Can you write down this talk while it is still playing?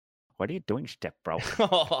what are you doing, step bro?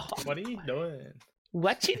 What are you doing?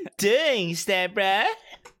 What you doing, step bro?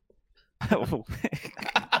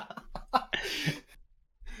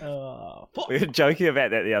 We were joking about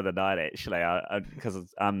that the other night, actually, because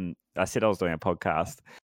I said I was doing a podcast,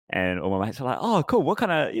 and all my mates were like, "Oh, cool! What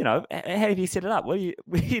kind of, how have you set it up? What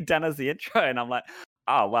have you done as the intro?" And I'm like,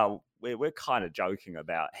 "Oh, well, we're kind of joking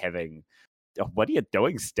about having. What are you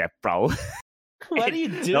doing, step bro? What are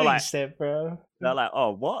you doing, step bro?" They're like,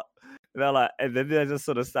 "Oh, what?" They're like, and then they just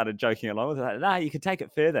sort of started joking along with it. Like, "Nah, you can take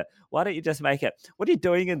it further. Why don't you just make it? What are you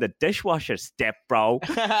doing in the dishwasher, step bro?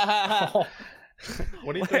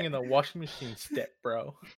 What are you doing in the washing machine, step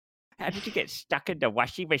bro? How did you get stuck in the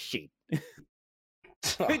washing machine? Who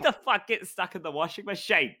the fuck gets stuck in the washing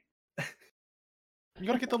machine? You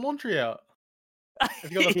gotta get the laundry out.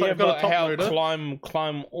 If you Yeah, got but a top how loader.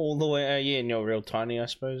 climb all the way? Yeah, and you're real tiny, I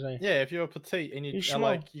suppose. Eh? Yeah, if you're petite and you small.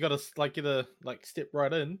 like, you gotta like get a step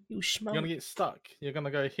right in. You smell. You're gonna get stuck. You're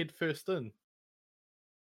gonna go head first in.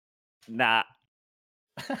 Nah.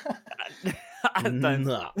 I don't.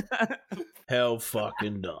 Nah. Hell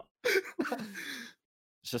fucking no.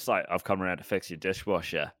 It's just like, I've come around to fix your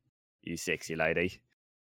dishwasher, you sexy lady.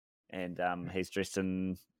 And he's dressed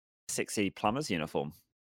in sexy plumber's uniform.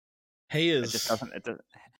 He It is. just doesn't.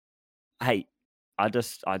 Hey, I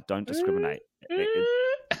don't discriminate.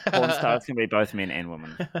 Porn stars can be both men and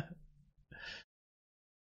women.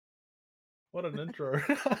 What an intro.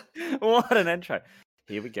 What an intro.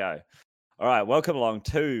 Here we go. All right, welcome along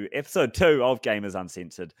to episode 2 of Gamers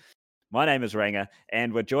Uncensored. My name is Ranger,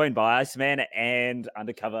 and we're joined by Iceman and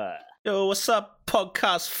Undercover. Yo, what's up,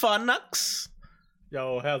 podcast funnux?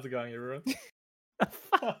 Yo, how's it going, everyone?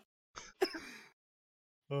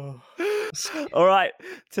 Oh. All right,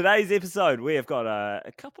 today's episode, we have got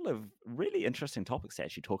a couple of really interesting topics to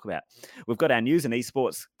actually talk about. We've got our news and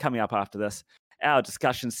esports coming up after this, our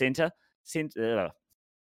discussion center.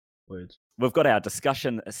 Words. We've got our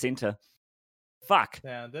discussion center. Fuck.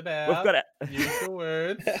 Sound it out. We've got it. Use the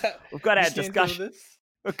words. We've got our Just get into discussion. this.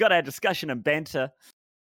 We've got our discussion and banter,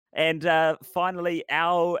 and finally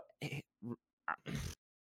our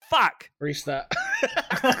fuck. Restart.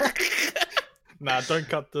 Nah, don't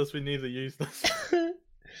cut this. We need to use this.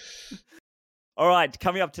 All right,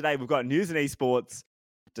 coming up today, we've got news and esports,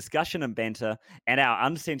 discussion and banter, and our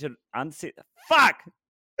uncensored. Fuck.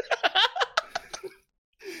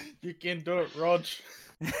 You can do it, Rog.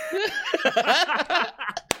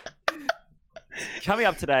 Coming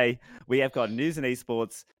up today, we have got news and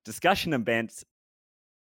esports, discussion and banter.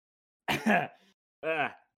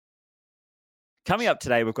 Coming up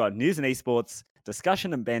today, we've got news and esports,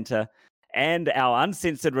 discussion and banter, and our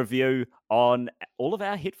uncensored review on all of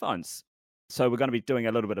our headphones. So we're going to be doing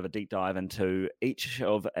a little bit of a deep dive into each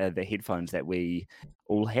of the headphones that we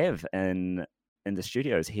all have in the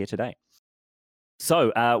studios here today.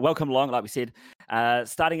 So welcome along, like we said.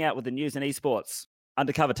 Starting out with the news and esports.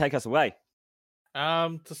 Undercover, take us away.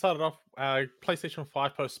 To start it off, PlayStation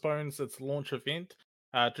 5 postpones its launch event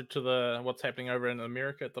due to what's happening over in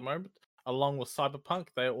America at the moment. Along with Cyberpunk,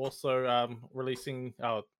 they're also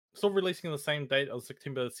still releasing the same date of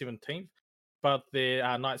September 17th, but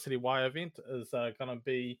their Night City Y event is going to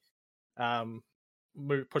be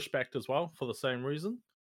pushed back as well for the same reason.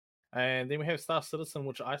 And then we have Star Citizen,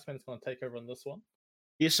 which Iceman is going to take over on this one.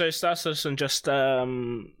 Yeah, so Star Citizen just their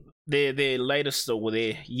latest or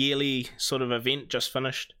their yearly sort of event just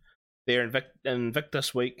finished. They're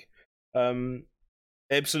Invictus week.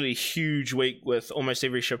 Absolutely huge week with almost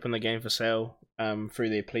every ship in the game for sale through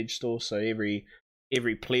their pledge store. So every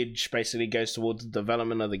pledge basically goes towards the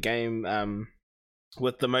development of the game.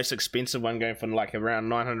 With the most expensive one going for like around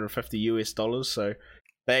 $950. So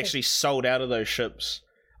they actually sold out of those ships.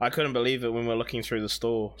 I couldn't believe it when we were looking through the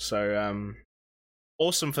store. So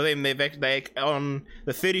awesome for them. They on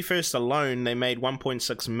the 31st alone, they made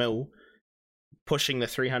 1.6 mil, pushing the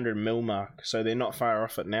 300 mil mark. So they're not far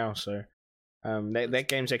off it now. So that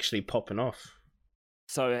game's actually popping off.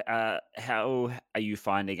 So how are you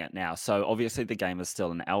finding it now? So obviously the game is still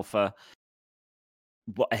in alpha.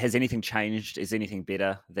 Has anything changed? Is anything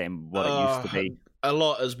better than what it used to be? A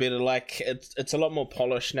lot is better. Like it's a lot more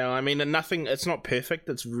polished now. I mean, it's not perfect.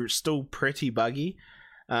 It's still pretty buggy.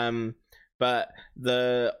 But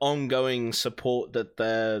the ongoing support that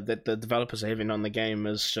the developers are having on the game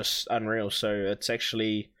is just unreal. So it's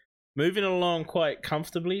actually moving along quite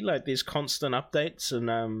comfortably. Like there's constant updates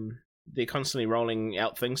and they're constantly rolling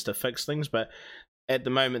out things to fix things. But at the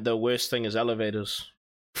moment, the worst thing is elevators.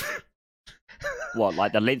 What,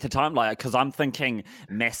 like the length of time? Like, because I'm thinking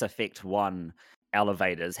Mass Effect 1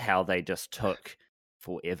 elevators, how they just took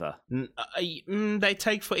forever. They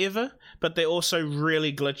take forever, but they're also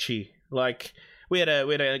really glitchy. Like we had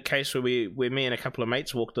a case where me and a couple of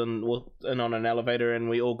mates walked in on an elevator, and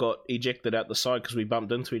we all got ejected out the side because we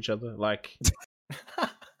bumped into each other. Like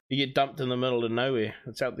you get dumped in the middle of nowhere.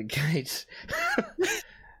 It's out the gate.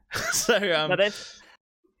 So No,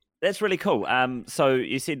 that's really cool. So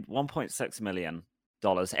you said $1.6 million,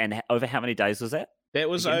 and over how many days was that? That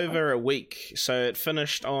was over a week. So it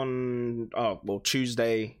finished on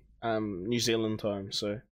Tuesday, New Zealand time.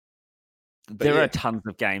 So there are tons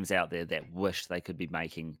of games out there that wish they could be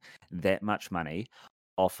making that much money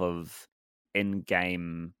off of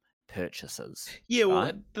in-game purchases. Yeah, well,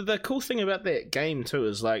 right? the cool thing about that game too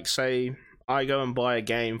is, like, say I go and buy a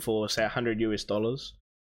game for say $100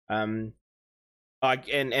 and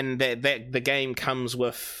the game comes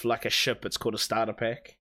with like a ship. It's called a starter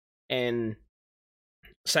pack, and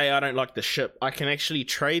say I don't like the ship, I can actually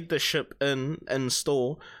trade the ship in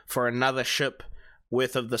store for another ship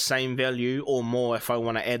worth of the same value or more if I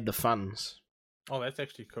want to add the funds. Oh, that's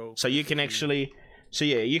actually cool. So you can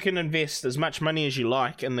you can invest as much money as you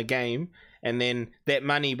like in the game, and then that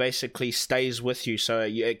money basically stays with you, so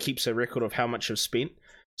it keeps a record of how much you've spent.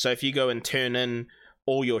 So if you go and turn in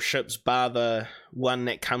all your ships bar the one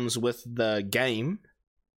that comes with the game,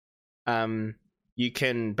 you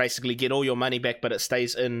can basically get all your money back, but it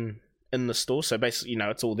stays in the store. So basically,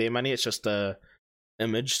 it's all their money. It's just a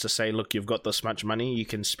image to say, look, you've got this much money, you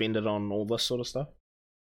can spend it on all this sort of stuff.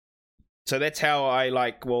 So that's how I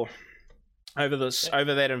over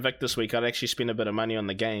that Invictus week, I'd actually spent a bit of money on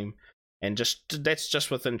the game, and that's just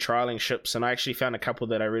within trialing ships, and I actually found a couple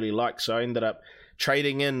that I really liked, so I ended up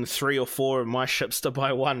trading in 3 or 4 of my ships to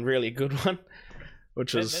buy one really good one,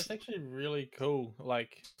 which is... That's actually really cool.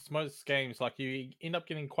 Like, most games, like, you end up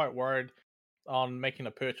getting quite worried on making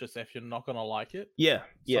a purchase if you're not going to like it. Yeah.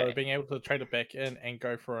 So being able to trade it back in and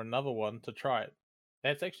go for another one to try it,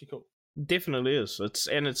 that's actually cool. Definitely is.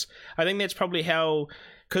 I think that's probably how,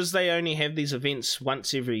 because they only have these events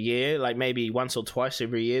once every year, like maybe once or twice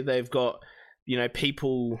every year, they've got,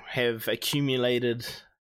 people have accumulated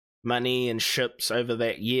money and ships over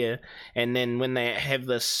that year, and then when they have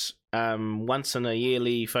this once in a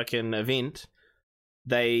yearly fucking event,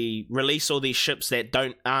 they release all these ships that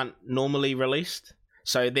aren't normally released.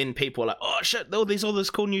 So then people are like, oh shit, there's all these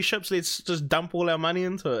cool new ships, let's just dump all our money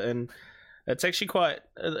into it. And it's actually quite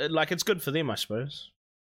it's good for them, I suppose.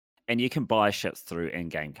 And you can buy ships through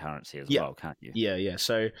in-game currency as well, can't you? Yeah.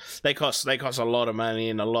 So they cost a lot of money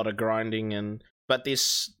and a lot of grinding, but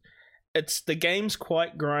the game's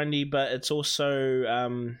quite grindy, but it's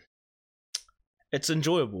also it's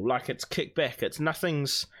enjoyable. Like, it's kick back. It's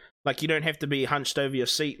nothing's like, you don't have to be hunched over your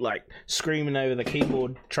seat, like screaming over the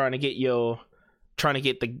keyboard trying to get a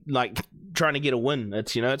win.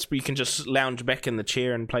 It's you can just lounge back in the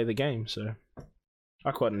chair and play the game. So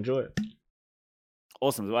I quite enjoy it.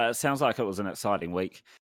 Awesome. Well, it sounds like it was an exciting week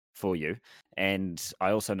for you, and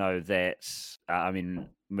I also know that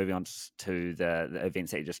moving on to the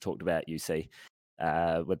events that you just talked about, UC,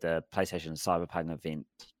 with the PlayStation Cyberpunk event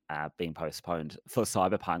being postponed for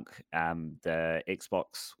Cyberpunk, the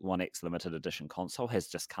Xbox One X limited edition console has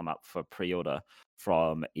just come up for pre-order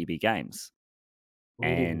from EB Games. Ooh.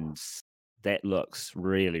 And that looks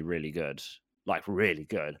really, really good, like really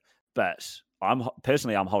good. But I'm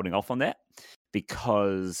holding off on that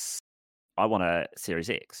because I want a Series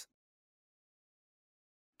X,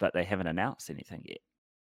 but they haven't announced anything yet.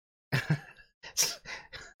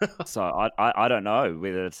 So I don't know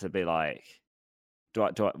whether to be like, do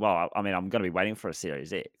I? Well, I mean, I'm going to be waiting for a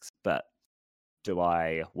Series X, but do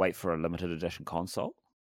I wait for a limited edition console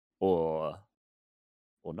or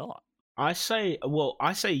not? I say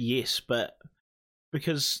yes, but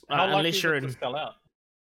because unless you're in to sell out.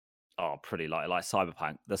 Oh, pretty like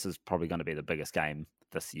Cyberpunk. This is probably going to be the biggest game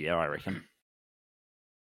this year, I reckon.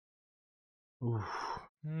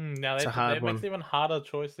 Now that makes it even harder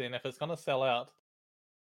choice then if it's going to sell out.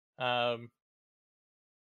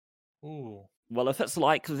 Well, if it's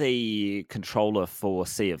like the controller for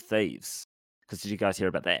Sea of Thieves, because did you guys hear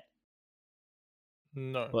about that?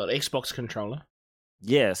 No. Well, Xbox controller.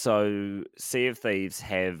 Yeah, so Sea of Thieves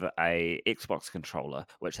have a Xbox controller,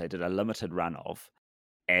 which they did a limited run of,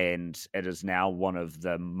 and it is now one of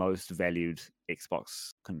the most valued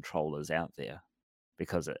Xbox controllers out there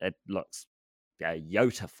because it looks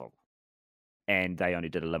beautiful, and they only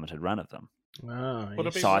did a limited run of them. Would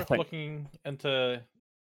it be worth looking into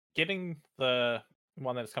getting the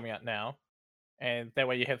one that's coming out now, and that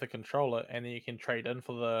way you have the controller, and then you can trade in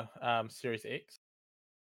for the Series X?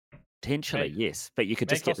 Potentially, yes, but you could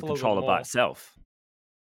just get the controller by itself.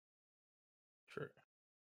 True.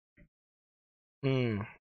 That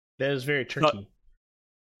is very tricky.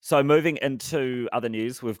 So moving into other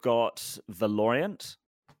news, we've got Valorant.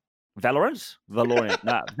 Valorant? Valorant.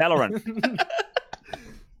 No, Valorant.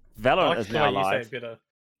 Valorant is now live. You say it better.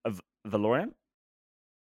 Valorant?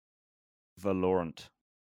 Valorant.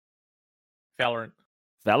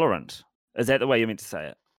 Valorant. Is that the way you meant to say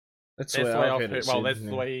it? That's the way I've heard it. Well, that's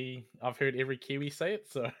the way I've heard every Kiwi say it.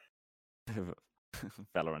 So,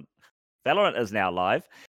 Valorant. Valorant is now live,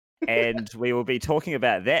 and we will be talking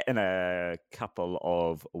about that in a couple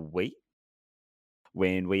of weeks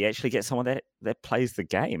when we actually get someone that plays the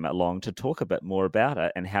game along to talk a bit more about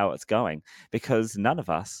it and how it's going, because none of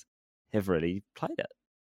us have really played it.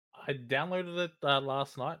 I downloaded it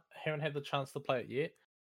last night. Haven't had the chance to play it yet,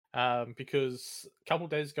 because a couple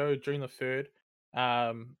of days ago during the third,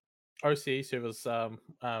 OCE servers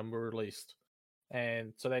were released,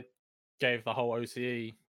 and so that gave the whole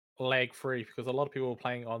OCE lag free because a lot of people were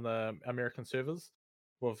playing on the American servers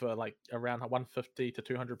with like around 150 to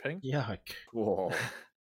 200 ping. Yuck. Whoa.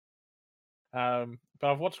 But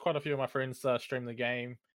I've watched quite a few of my friends stream the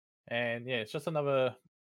game, and yeah, it's just another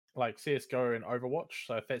like CS:GO and Overwatch.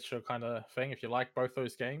 So if that's your kind of thing, if you like both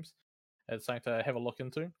those games, it's something to have a look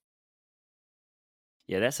into.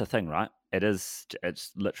 Yeah, that's the thing, right? It's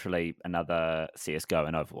literally another CS:GO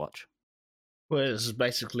and Overwatch. Well, it's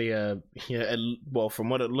basically well, from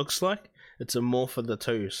what it looks like, it's a morph of the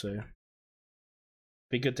two. So,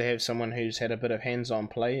 be good to have someone who's had a bit of hands-on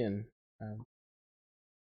play and.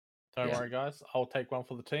 Don't worry, guys. I'll take one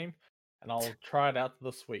for the team, and I'll try it out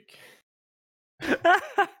this week.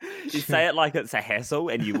 You say it like it's a hassle,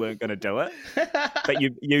 and you weren't going to do it, but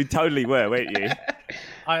you totally were, weren't you?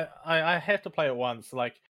 I have to play it once.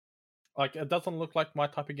 Like it doesn't look like my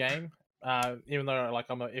type of game. Even though like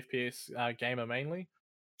I'm an FPS gamer mainly,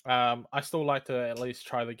 I still like to at least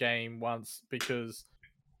try the game once because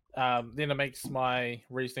then it makes my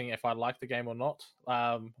reasoning if I like the game or not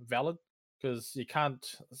valid. Because you can't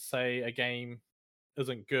say a game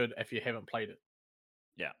isn't good if you haven't played it.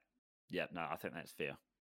 Yeah, no, I think that's fair.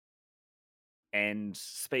 And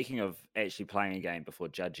speaking of actually playing a game before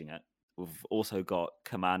judging it, we've also got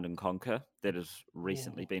Command and Conquer that has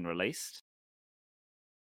recently been released.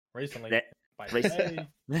 Recently?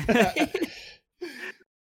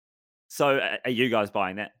 So, are you guys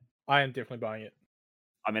buying that? I am definitely buying it.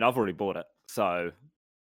 I mean, I've already bought it, so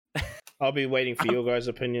I'll be waiting for your guys'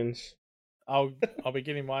 opinions. I'll be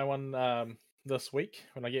getting my one this week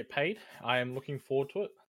when I get paid. I am looking forward to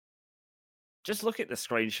it. Just look at the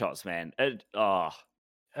screenshots, man. It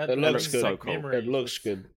looks good. So cool. It looks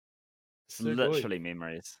good. It's literally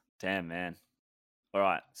memories. Damn, man. All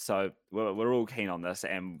right, so we're all keen on this,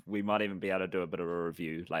 and we might even be able to do a bit of a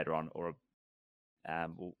review later on, or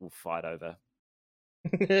we'll fight over.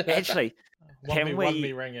 Actually, can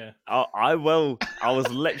we? Oh, I will. I was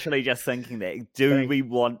literally just thinking that. Do we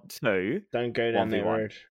want to? Don't go down that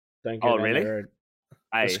road. Don't go down that road.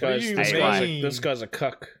 Hey, this guy's a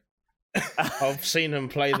cuck. I've seen him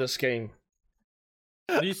play this game.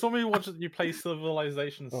 You saw me watch you play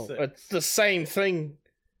Civilization 6. It's the same thing.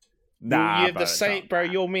 Nah, you're the same, bro.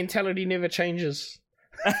 Your mentality never changes.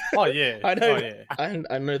 Oh yeah, I know. Oh, yeah.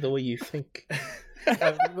 I know the way you think.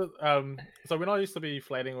 So when I used to be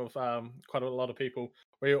flatting with quite a lot of people,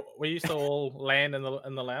 we used to all LAN in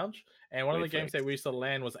the lounge, and one of the games that we used to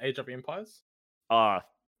LAN was Age of Empires. Oh,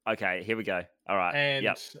 okay. Here we go. All right. And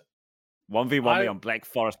yep. 1v1 me on Black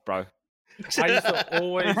Forest, bro. I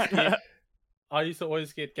used to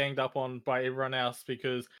always get ganged up on by everyone else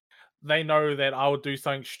because they know that I would do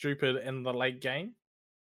something stupid in the late game.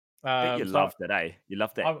 But you loved it, eh? You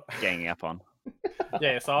loved that ganging up on.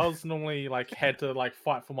 Yeah, so I was normally had to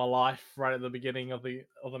fight for my life right at the beginning of the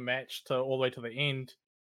match to all the way to the end.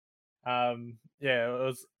 Yeah, it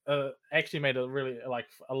was actually made it really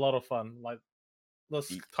a lot of fun.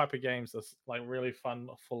 This type of games is really fun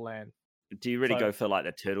for LAN. Do you really go for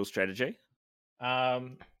the turtle strategy?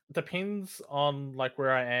 Depends on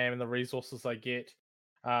where I am and the resources I get.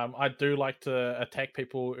 I do like to attack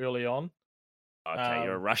people early on. Okay,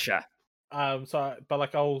 you're a rusher.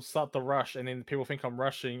 But I'll start the rush, and then people think I'm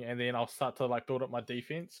rushing, and then I'll start to build up my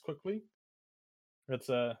defense quickly. It's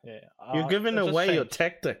You're giving away your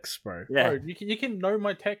tactics, bro. Yeah, bro, you can know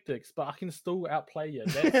my tactics, but I can still outplay you.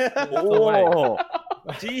 That's the way.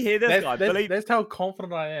 Do you hear this guy? Billy, that's how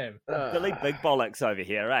confident I am. Billy Big Bollocks over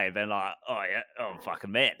here, eh? Been oh yeah, oh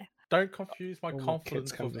fucking man. Don't confuse my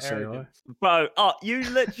confidence with arrogance. Bro, you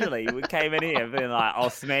literally came in here being I'll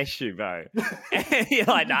smash you, bro. And you're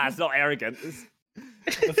nah, it's not arrogance.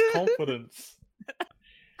 It's confidence.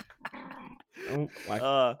 No,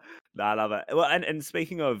 I love it. Well, and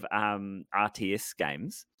speaking of RTS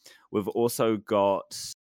games, We've also got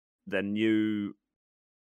the new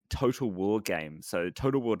Total War game. So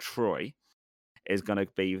Total War Troy is going to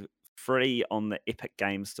be free on the Epic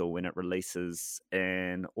Game Store when it releases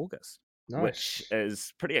in August. Nice. Which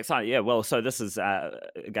is pretty exciting. Yeah, well, so this is a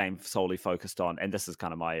game solely focused on, and this is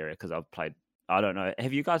kind of my area because I've played, I don't know,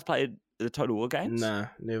 have you guys played the Total War games? Nah,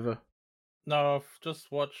 never. No, I've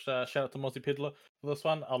just watched, shout out to Mozzie Piddler for this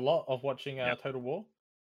one, a lot of watching Total War.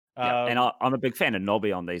 Yeah, and I'm a big fan of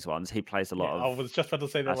Nobby on these ones. He plays a lot of... I was just about to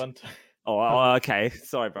say that one too. Oh, okay.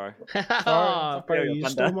 Sorry, bro. Sorry, bro, you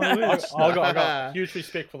stole my words. I got huge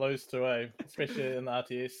respect for those two, especially in the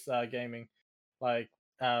RTS gaming. Like,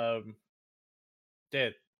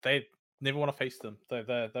 they never want to face them.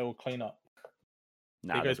 They will clean up.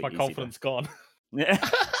 There goes my confidence gone. Yeah.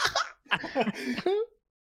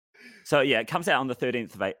 So yeah, it comes out on the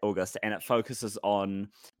 13th of August, and it focuses on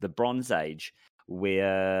the Bronze Age,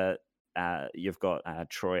 where you've got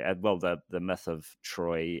Troy. The myth of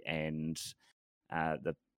Troy and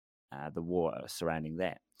the war surrounding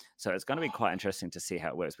that. So it's going to be quite interesting to see how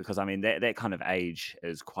it works, because I mean that kind of age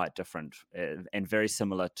is quite different and very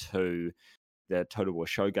similar to the Total War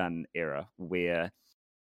Shogun era, where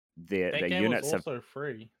the game units was also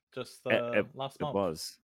free just last month. It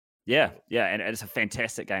was. Yeah, and it's a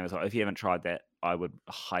fantastic game as well. If you haven't tried that, I would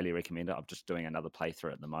highly recommend it. I'm just doing another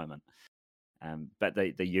playthrough at the moment. But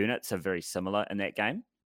the units are very similar in that game.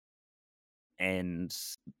 And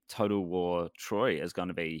Total War Troy is going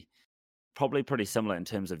to be probably pretty similar in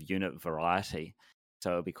terms of unit variety.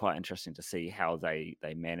 So it'll be quite interesting to see how they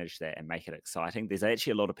manage that and make it exciting. There's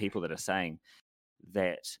actually a lot of people that are saying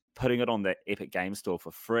that putting it on the Epic Game Store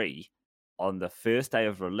for free on the first day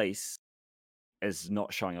of release is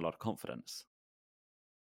not showing a lot of confidence.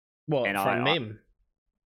 What, and from them?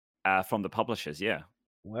 From the publishers, yeah.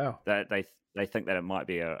 Wow. They think that it might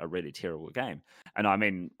be a really terrible game. And I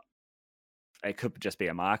mean, it could just be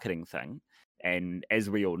a marketing thing. And as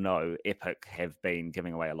we all know, Epic have been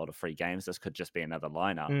giving away a lot of free games. This could just be another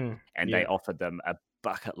lineup. They offered them a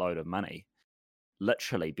bucket load of money,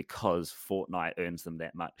 literally, because Fortnite earns them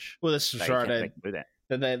that much. Well, this is right. They can do that.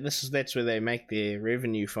 That's where they make their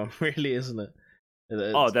revenue from, really, isn't it?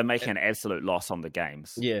 They're making an absolute loss on the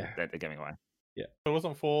games that they're giving away. Yeah. If it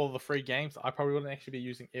wasn't for the free games, I probably wouldn't actually be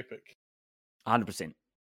using Epic. 100%.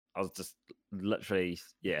 I was just literally,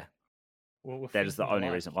 Well, that is the only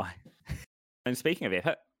reason why. And speaking of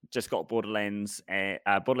Epic, just got Borderlands 2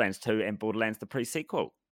 and Borderlands the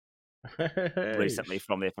pre-sequel recently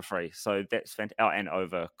from there for free. So that's fantastic. Oh, and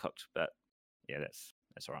Overcooked, but yeah, that's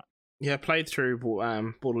all right. Yeah, I played through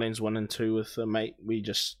Borderlands 1 and 2 with a mate. We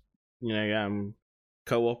just,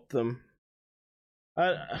 co-op them.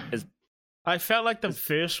 I felt like the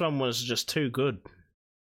first one was just too good.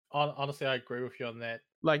 Honestly, I agree with you on that.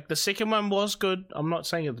 Like, the second one was good. I'm not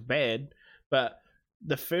saying it's bad, but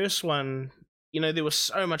the first one, there was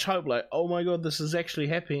so much hope. Like, oh my god, this is actually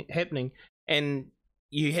happening. And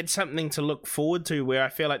you had something to look forward to, where I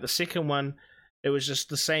feel like the second one, it was just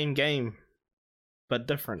the same game, but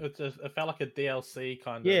different. It felt like a DLC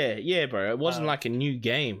kind of. Yeah, bro. It wasn't like a new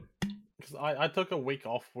game. Because I took a week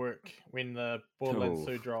off work when the Borderlands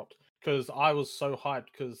 2 dropped, because I was so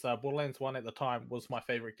hyped, because Borderlands 1 at the time was my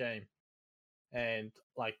favorite game. And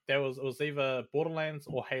like it was either Borderlands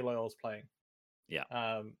or Halo I was playing.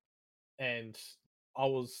 Yeah. And I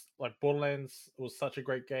was like, Borderlands was such a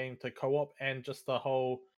great game to co-op, and just the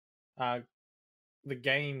whole the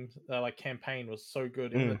game like campaign was so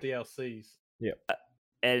good in the DLCs. Yeah.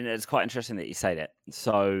 And it's quite interesting that you say that.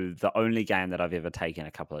 So the only game that I've ever taken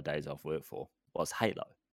a couple of days off work for was Halo.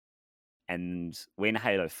 And when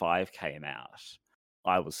Halo 5 came out,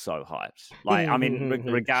 I was so hyped. Like, I mean,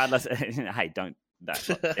 regardless, hey, don't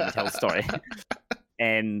tell the story.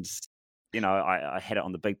 And, I had it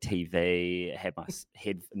on the big TV, had my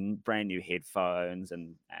brand new headphones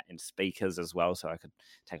and speakers as well, so I could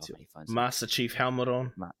take off my headphones. Master Chief helmet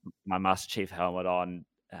on. My Master Chief helmet on.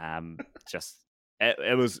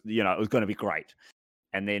 It was, it was going to be great.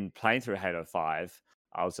 And then playing through Halo 5,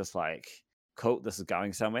 I was just like, cool, this is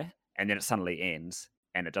going somewhere. And then it suddenly ends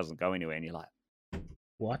and it doesn't go anywhere. And you're like,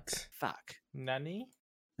 what? Fuck. Nani?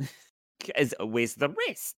 Where's the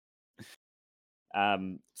rest?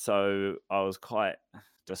 So I was quite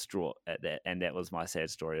distraught at that. And that was my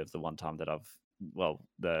sad story of the one time that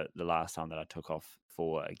the last time that I took off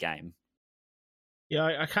for a game. Yeah,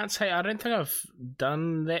 I can't say, I don't think I've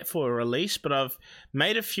done that for a release, but I've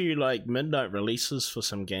made a few like midnight releases for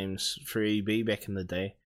some games for EB back in the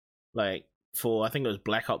day. Like for, I think it was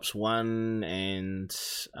Black Ops 1 and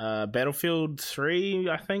Battlefield 3,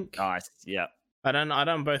 I think. Nice, yeah. I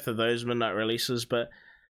done both of those midnight releases, but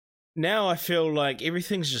now I feel like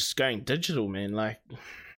everything's just going digital, man. Like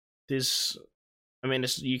there's, I mean,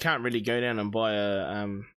 you can't really go down and buy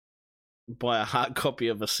a hard copy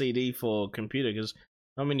of a CD for a computer because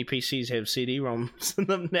how many PCs have CD-ROMs in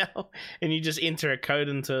them now? And you just enter a code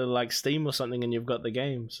into like Steam or something, and you've got the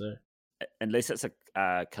game. So Unless it's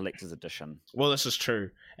a collector's edition. well, this is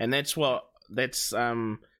true, and that's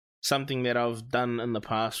something that I've done in the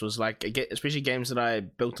past was like, especially games that I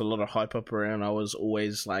built a lot of hype up around. I was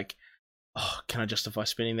always like, oh, can I justify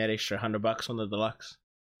spending that extra $100 on the deluxe?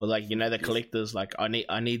 Or like, you know, the collectors, like I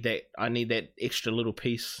need that extra little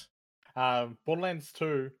piece. Borderlands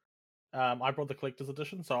 2, I brought the collector's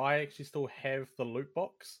edition, so I actually still have the loot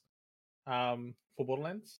box for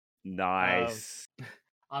Borderlands. Nice.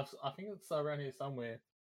 I think it's around here somewhere.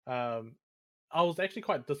 I was actually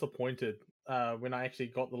quite disappointed when I actually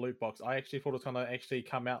got the loot box. I actually thought it was going to actually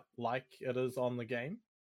come out like it is on the game,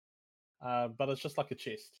 but it's just like a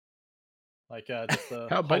chest. Like just a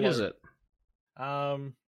How big is it?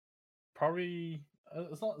 Probably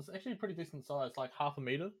it's not. It's actually a pretty decent size, like half a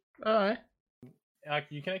meter. All right. Like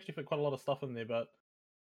you can actually fit quite a lot of stuff in there, but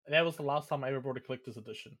that was the last time I ever brought a collector's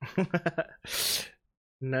edition.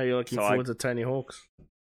 No, you're looking forward to Tony Hawk's.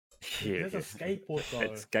 Yeah. There's a skateboard though.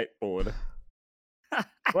 It's skateboard.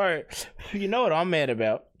 Bro, you know what I'm mad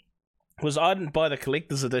about? Was I didn't buy the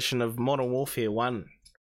collector's edition of Modern Warfare 1.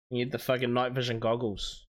 You had the fucking night vision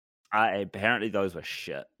goggles. Apparently those were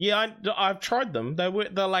shit. Yeah, I've tried them. They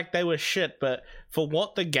were shit, but for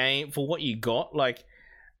what you got, like,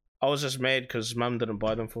 I was just mad because Mum didn't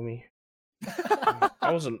buy them for me.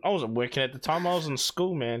 I wasn't working at the time. I was in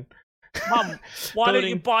school, man. Mum, why don't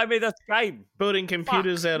you buy me this game? Building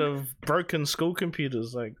computers out of broken school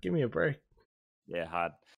computers. Like, give me a break. Yeah,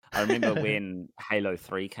 hard. I remember when Halo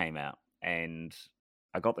 3 came out, and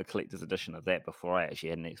I got the collector's edition of that before I actually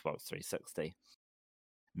had an Xbox 360.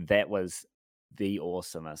 That was the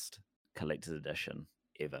awesomest collector's edition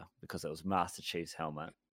ever because it was Master Chief's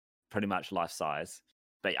helmet, pretty much life size.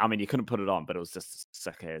 But I mean, you couldn't put it on, but it was just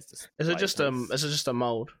sick as. Is it just a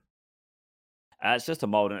mold? It's just a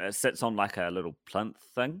mold, and it sits on like a little plinth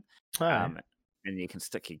thing. Oh. And you can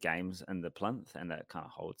stick your games in the plinth, and it kind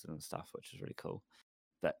of holds it and stuff, which is really cool.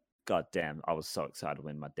 But goddamn, I was so excited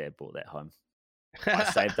when my dad brought that home. I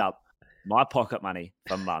saved up my pocket money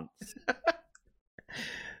for months.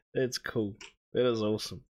 That's cool. That is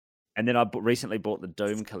awesome. And then I recently bought the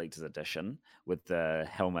Doom Collector's Edition with the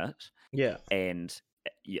helmet. Yeah. And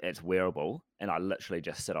it's wearable, and I literally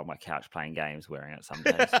just sit on my couch playing games wearing it some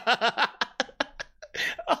days.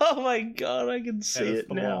 Oh my god, I can see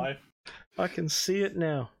it now. Life. I can see it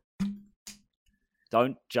now.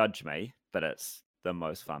 Don't judge me, but it's the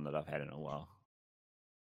most fun that I've had in a while.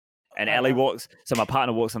 And Ellie my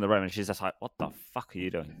partner walks in the room and she's just like, what the fuck are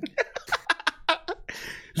you doing?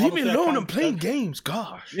 Leave me alone, I'm playing games,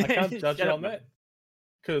 gosh. I can't judge you on that.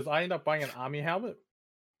 Because I ended up buying an army helmet.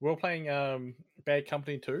 We were playing Bad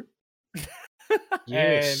Company 2.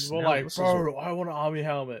 Yes. And we're like, bro, I want an army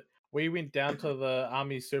helmet. We went down to the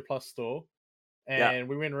army surplus store. And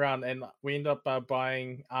we went around and we ended up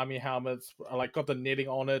buying army helmets, like got the netting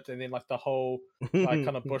on it, and then like the whole like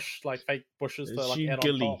kind of bush, like fake bushes to like add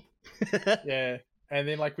on top. Yeah, and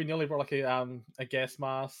then like we nearly brought like a gas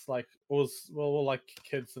mask. Like we're like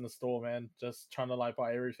kids in the store, man, just trying to like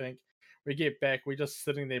buy everything. We get back, we're just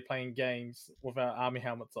sitting there playing games with our army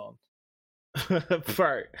helmets on.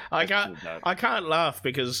 Bro, I can't laugh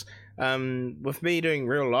because with me doing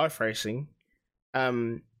real life racing,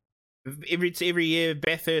 every year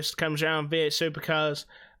Bathurst comes around, V8 Supercars.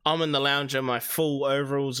 I'm in the lounge in my full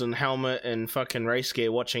overalls and helmet and fucking race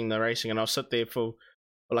gear watching the racing, and I'll sit there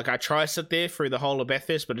I try to sit there through the whole of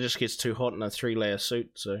Bathurst, but it just gets too hot in a 3-layer suit.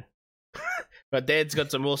 So, but Dad's got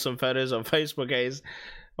some awesome photos on Facebook.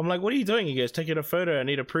 I'm like, what are you doing? He goes, taking a photo. I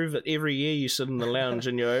need to prove that every year you sit in the lounge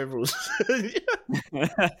in your overalls.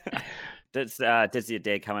 Does your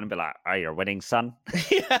dad come in and be like, "Oh, you're winning, son"?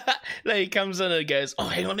 Yeah. Then he comes in and goes, "Oh,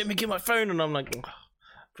 hang on, let me get my phone." And I'm like, oh,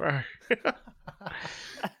 bro.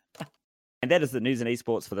 And that is the news and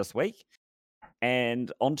esports for this week. And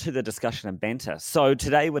on to the discussion and banter. So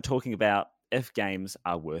today we're talking about if games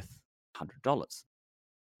are worth $100.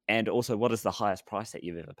 And also, what is the highest price that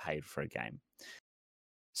you've ever paid for a game?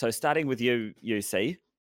 So starting with you, UC,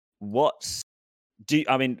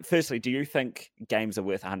 firstly, do you think games are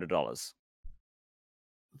worth $100?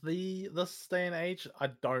 This day and age, I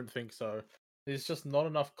don't think so. There's just not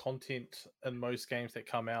enough content in most games that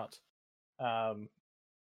come out. I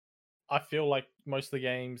feel like most of the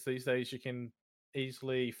games these days you can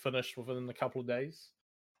easily finish within a couple of days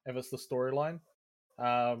if it's the storyline.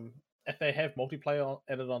 if they have multiplayer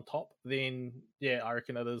added on top, then yeah, I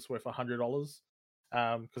reckon it is worth $100.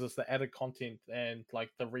 Because it's the added content and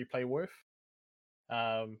like the replay worth.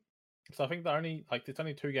 So I think there's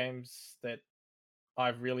only 2 games that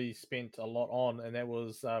I've really spent a lot on, and that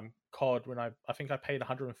was COD when I think I paid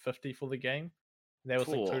 150 for the game. And that was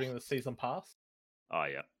including the season pass. Oh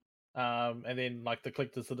yeah. And then like the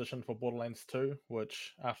collector's edition for Borderlands 2,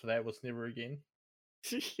 which after that was never again.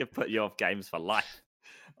 You put you off games for life.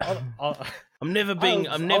 I'm never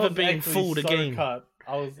being fooled again. Cut.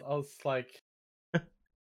 I was like,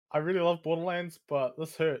 I really love Borderlands, but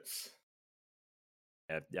this hurts.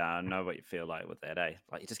 Yeah, I know what you feel like with that, eh?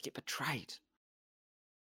 Like you just get betrayed.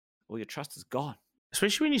 All your trust is gone.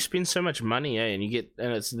 Especially when you spend so much money, eh?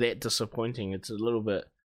 And it's that disappointing. It's a little bit.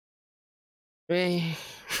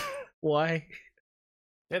 Why?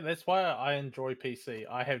 Yeah, that's why I enjoy PC.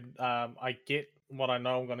 I get what I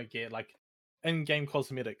know I'm gonna get, like in-game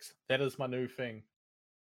cosmetics. That is my new thing.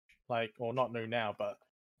 Like, or not new now, but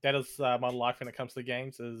that is my life when it comes to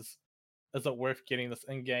games. Is it worth getting this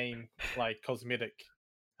in-game like cosmetic?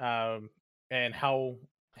 And how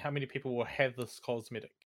many people will have this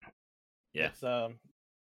cosmetic? Yeah. It's,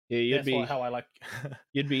 yeah, how I like.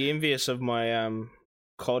 You'd be envious of my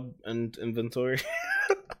COD and inventory.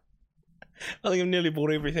 I think I've nearly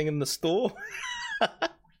bought everything in the store.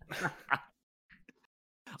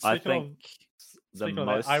 I think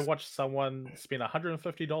I watched someone spend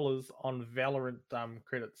 $150 on Valorant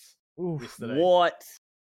credits yesterday. What?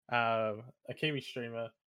 A Kiwi streamer,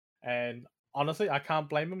 and honestly, I can't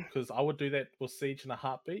blame him because I would do that with Siege in a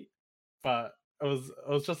heartbeat. But it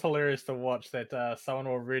was just hilarious to watch that someone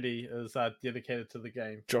already is dedicated to the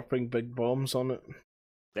game, dropping big bombs on it.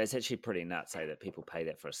 That's actually pretty nuts, that people pay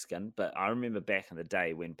that for a skin. But I remember back in the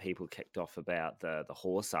day when people kicked off about the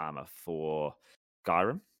horse armor for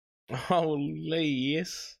Skyrim. Holy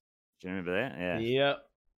yes. Do you remember that? Yeah. Yep.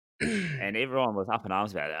 And everyone was up in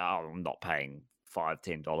arms about it. Oh, I'm not paying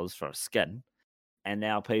 $5-10 for a skin. And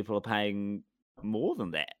now people are paying more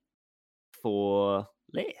than that for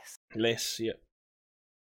less. Less, yeah.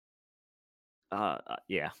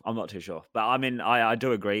 Yeah, I'm not too sure. But I mean, I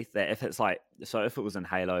do agree that if it's like, so if it was in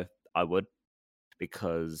Halo, I would.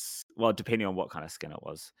 Because, well, depending on what kind of skin it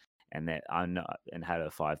was. And that I know in Halo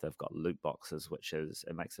 5, they've got loot boxes,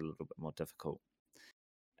 it makes it a little bit more difficult.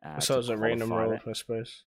 So it's a random roll, I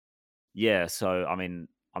suppose. Yeah, so I mean,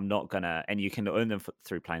 I'm not gonna, and you can earn them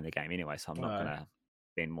through playing the game anyway. So I'm not gonna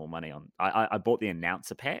spend more money on. I bought the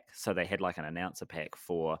announcer pack, so they had like an announcer pack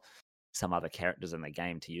for some other characters in the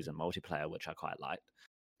game to use in multiplayer, which I quite liked.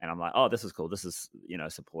 And I'm like, oh, this is cool. This is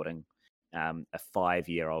supporting a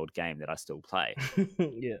 5-year-old game that I still play.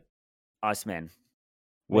 Yeah, Iceman,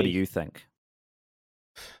 what do you think?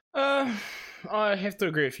 I have to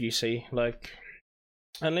agree with you. See, like,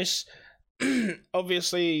 unless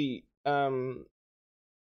obviously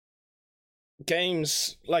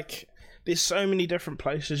games, like, there's so many different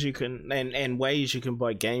places you can and ways you can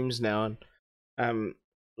buy games now, and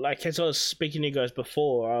like as I was speaking to you guys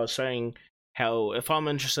before, I was saying how if I'm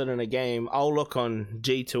interested in a game, I'll look on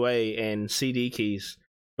G2A and CD keys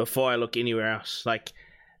before I look anywhere else. Like,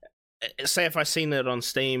 say if I seen it on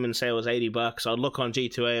Steam and say it was $80, I'd look on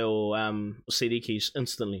G2A or CD keys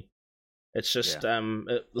instantly. It's just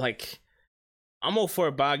like, I'm all for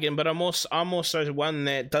a bargain, but I'm also one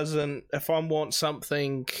that doesn't. If I want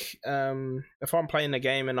something, if I'm playing a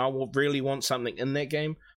game and I will really want something in that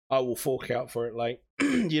game, I will fork out for it. Like,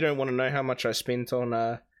 you don't want to know how much I spent on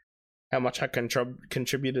how much I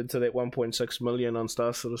contributed to that 1.6 million on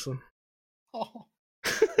Star Citizen. Oh.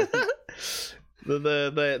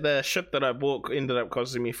 The ship that I bought ended up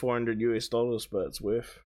costing me $400, but it's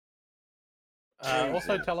worth.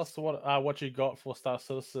 Also, tell us what you got for Star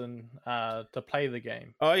Citizen to play the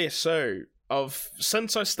game. Oh yeah, so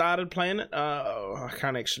since I started playing it, I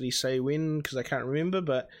can't actually say when because I can't remember,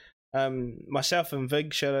 but myself and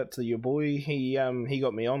Vig, shout out to your boy, he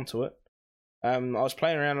got me onto it. I was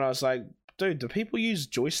playing around and I was like, dude, do people use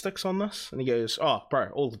joysticks on this? And he goes, oh, bro,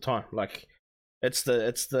 all the time. Like, it's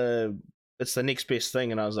the next best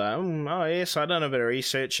thing. And I was like, oh yes, I done a bit of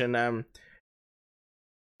research and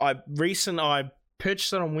I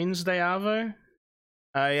purchased it on Wednesday, Arvo.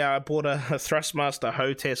 I bought a Thrustmaster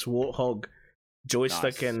HOTAS Warthog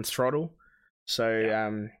joystick and throttle.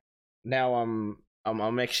 So now I'm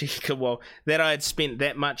actually that I had spent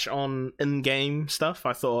that much on in-game stuff.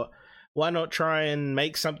 I thought, why not try and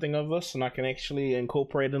make something of this, and I can actually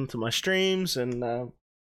incorporate it into my streams and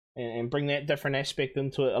bring that different aspect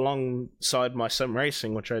into it alongside my sim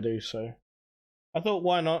racing, which I do. So I thought,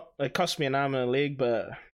 why not? It cost me an arm and a leg, but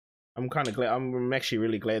I'm kind of glad. I'm actually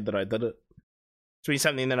really glad that I did it. It's been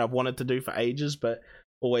something that I've wanted to do for ages, but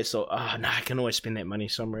always thought, oh no, I can always spend that money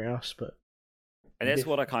somewhere else. But And that's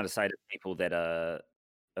what I kind of say to people that are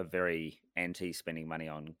very anti spending money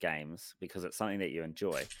on games, because it's something that you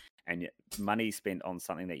enjoy, and money spent on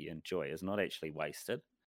something that you enjoy is not actually wasted.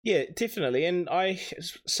 yeah, definitely. And I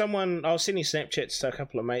was sending Snapchats to a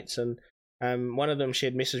couple of mates, and one of them, she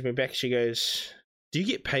had messaged me back. She goes, "Do you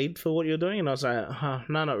get paid for what you're doing?" And I was like,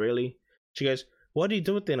 "No, not really." She goes, "Why do you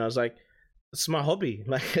do it then?" I was like, "It's my hobby.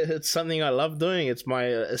 Like, it's something I love doing. It's my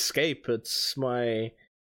escape. It's my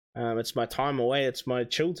time away. It's my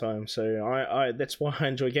chill time. So I that's why I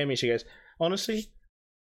enjoy gaming." She goes, "Honestly,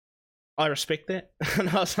 I respect that." And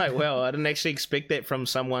I was like, "Well, I didn't actually expect that from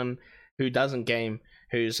someone who doesn't game,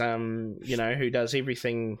 who's who does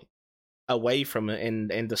everything away from it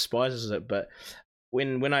and despises it." But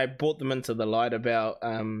when I brought them into the light about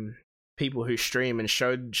people who stream and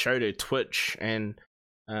showed her Twitch and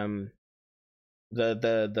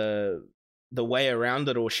the way around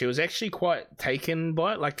it all, she was actually quite taken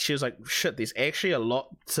by it. Like, she was like, shit, there's actually a lot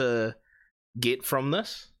to get from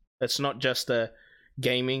this. It's not just a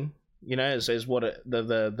gaming, is what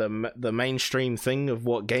the mainstream thing of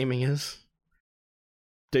what gaming is.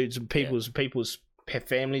 Dudes and people's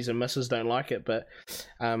families and misses don't like it, but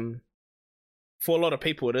for a lot of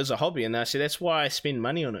people it is a hobby, and I say that's why I spend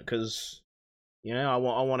money on it, because I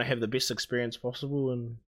want to have the best experience possible.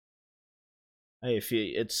 And hey, if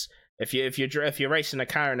you're racing a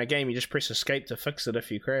car in a game, you just press escape to fix it if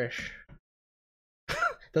you crash.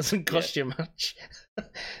 Doesn't cost you much.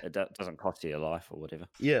 It doesn't cost you your life or whatever.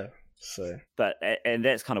 Yeah. So, and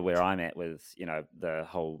that's kind of where I'm at with the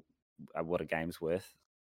whole what a game's worth.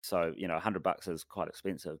 So $100 is quite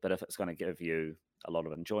expensive, but if it's going to give you a lot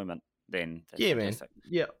of enjoyment, then that's fantastic. Man.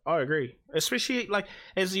 Yeah, I agree. Especially like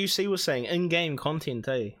as UC was saying, in-game content.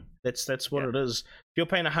 That's what it is. If you're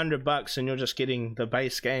paying $100 and you're just getting the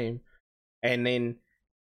base game, and then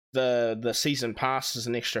the season pass is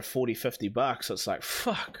an extra $40-$50, it's like,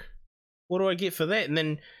 fuck, what do I get for that? And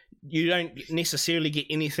then you don't necessarily get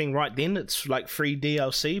anything right then. It's like free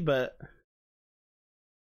DLC, but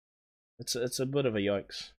it's a bit of a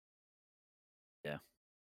yikes. Yeah.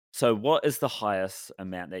 So what is the highest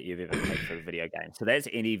amount that you've ever paid for a video game? So that's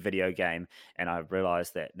any video game, and I've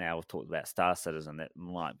realized that now we've talked about Star Citizen, that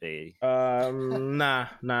might be nah,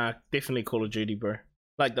 definitely Call of Duty, bro.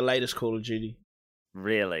 Like the latest Call of Duty.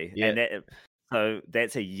 Really? Yeah. And so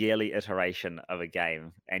that's a yearly iteration of a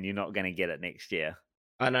game, and you're not going to get it next year.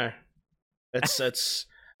 I know. It's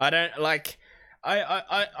I don't like.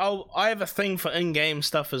 I have a thing for in-game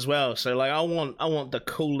stuff as well. So like, I want the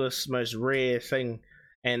coolest, most rare thing.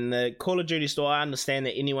 And the Call of Duty store, I understand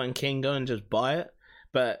that anyone can go and just buy it,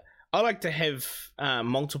 but I like to have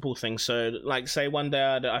multiple things. So like, say one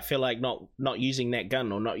day I feel like not using that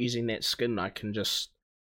gun or not using that skin, I can just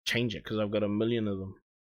change it because I've got a million of them.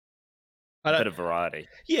 A bit of variety.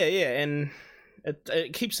 Yeah, and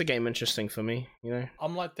it keeps the game interesting for me,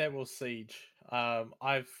 I'm like that with Siege.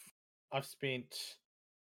 I've spent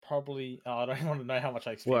probably I don't want to know how much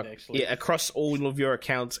I spent actually. Yeah, across all of your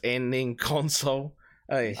accounts and then console.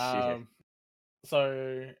 Hey.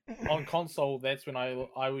 So on console, that's when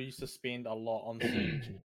I used to spend a lot on Siege,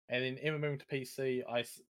 and then ever moving to PC,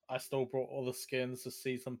 I still brought all the skins, the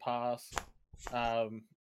season pass.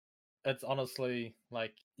 It's honestly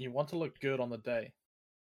like, you want to look good on the day.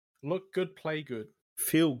 Look good, play good,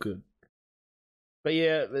 feel good. But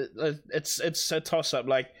yeah, it's a toss up.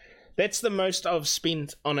 Like, that's the most I've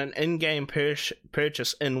spent on an in-game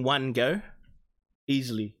purchase in one go,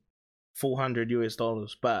 easily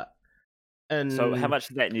 $400. But so how much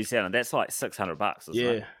is that in New Zealand? That's like $600, isn't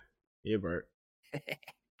it? Yeah, bro.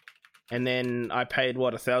 And then I paid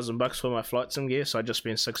 $1,000 for my flight sim gear, so I just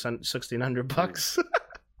spent $1,600.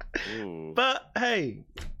 But hey,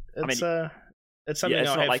 it's something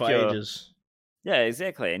I'll have for ages. Yeah,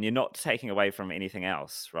 exactly. And you're not taking away from anything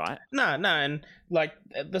else, right? No, and like,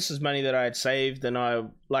 this is money that I had saved, and I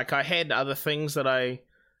had other things that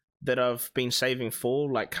I've been saving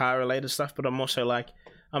for, like car related stuff, but I'm also like,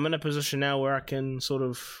 I'm in a position now where I can sort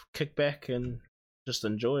of kick back and just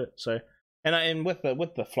enjoy it. So, and with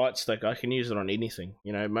the flight stick, I can use it on anything.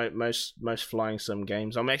 Most flying sim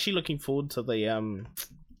games. I'm actually looking forward to the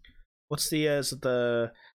is it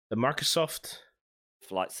the Microsoft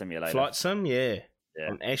Flight Simulator? Flight Sim, yeah.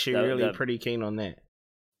 I'm actually really pretty keen on that.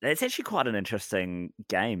 It's actually quite an interesting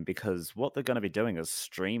game, because what they're going to be doing is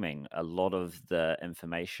streaming a lot of the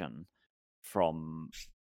information from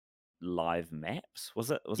live maps.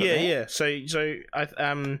 Was it? Yeah. So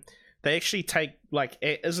they actually take, like,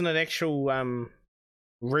 isn't it actual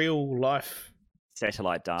real life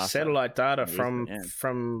satellite data. satellite data Use it, from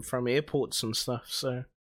yeah. from airports and stuff. So,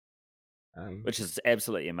 Which is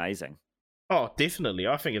absolutely amazing. oh, definitely,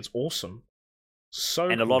 I think it's awesome. So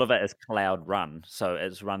And a cool. lot of it is cloud run, so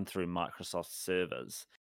it's run through Microsoft servers,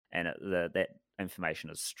 and that information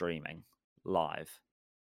is streaming live.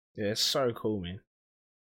 Yeah, it's so cool, man.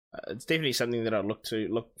 It's definitely something that I look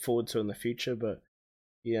forward to in the future. But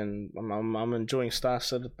yeah, and I'm enjoying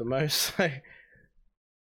Starset at the most.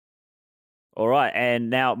 All right, and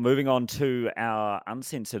now moving on to our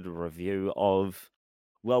uncensored review of,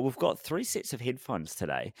 well, we've got 3 sets of headphones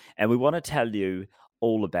today, and we want to tell you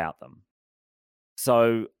all about them.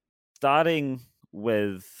 So, starting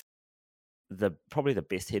with probably the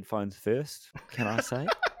best headphones first, can I say?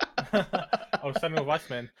 I was starting with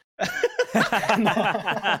Iceman.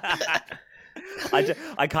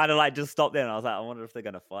 I kind of like just stopped there, and I was like, I wonder if they're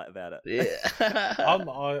going to fight about it. Yeah.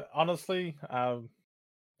 I honestly,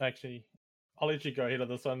 actually, I'll let you go ahead of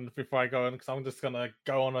this one before I go in, because I'm just gonna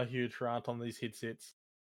go on a huge rant on these headsets.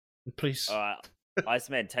 Please. All right,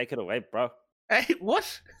 Iceman, take it away, bro. Hey,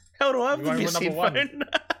 what? How do I have You the going best for number one?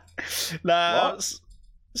 headphone? Nah. What?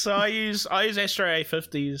 So I use Astro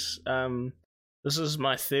A50s. This is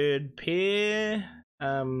my third pair.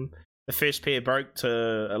 The first pair broke to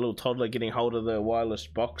a little toddler getting hold of the wireless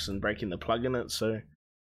box and breaking the plug in it. So,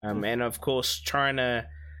 and of course, trying to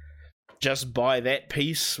just buy that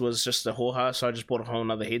piece was just a whorehouse. So I just bought a whole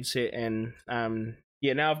another headset, and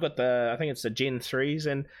yeah, now I've got I think it's the Gen 3s,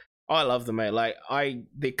 and I love them, mate. Like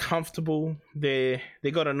they're comfortable. They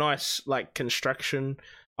got a nice like construction.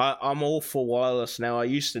 I'm all for wireless now. I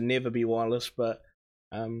used to never be wireless, but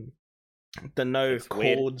the no It's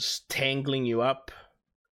weird. cords tangling you up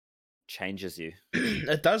Changes you.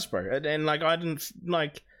 it does, bro. And like I didn't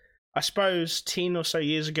like. I suppose 10 or so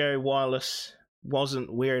years ago, wireless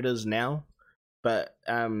wasn't where it is now. But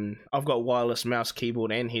I've got wireless mouse,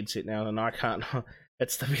 keyboard, and headset now, and I can't.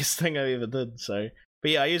 It's the best thing I ever did. So,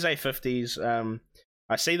 but yeah, I use A50s.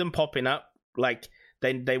 I see them popping up. Like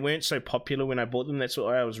they weren't so popular when I bought them. That's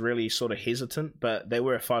why I was really sort of hesitant. But they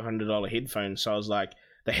were a $500 headphone, so I was like,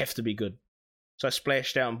 they have to be good. So I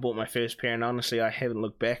splashed out and bought my first pair, and honestly, I haven't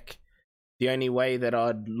looked back. The only way that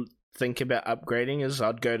I'd think about upgrading is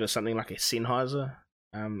I'd go to something like a Sennheiser.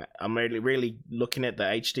 I'm really looking at the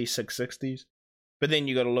HD 660s, but then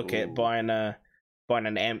you got to look at buying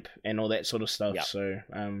an amp and all that sort of stuff. Yep. So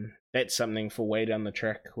that's something for way down the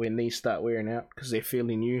track when these start wearing out because they're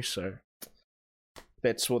fairly new. So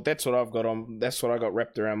that's what I've got on. That's what I got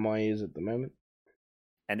wrapped around my ears at the moment.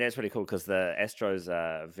 And that's really cool because the Astros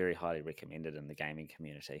are very highly recommended in the gaming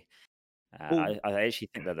community. I actually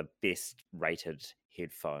think they're the best rated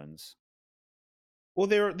headphones. Well,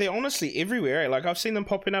 they're honestly everywhere. Like I've seen them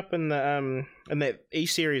popping up in the in that E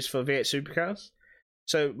series for V8 Supercars.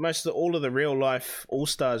 So all of the real life All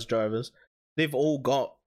Stars drivers, they've all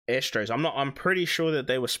got Astros. I'm pretty sure that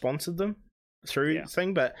they were sponsored them through the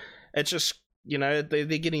thing, but it's just they're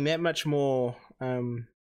getting that much more.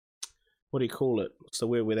 What do you call it? What's the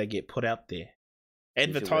word where they get put out there?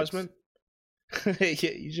 Advertisement.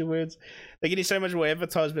 Yeah, use your words. They're getting so much more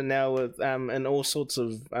advertisement now with in all sorts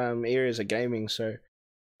of areas of gaming. So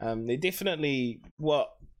they're definitely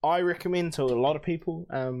what I recommend to a lot of people.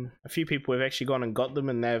 A few people have actually gone and got them,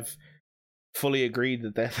 and they've fully agreed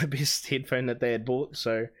that they're the best headphone that they had bought.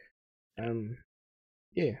 So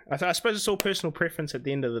yeah, I suppose it's all personal preference at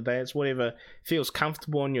the end of the day. It's whatever feels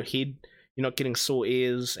comfortable on your head. You're not getting sore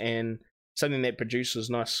ears, and something that produces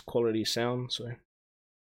nice quality sound. So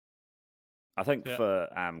I think for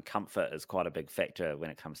comfort is quite a big factor when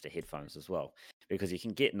it comes to headphones as well, because you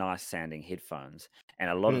can get nice sounding headphones, and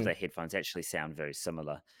a lot of the headphones actually sound very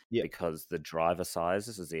similar because the driver size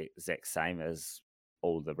is the exact same as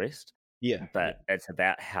all the rest. Yeah, but it's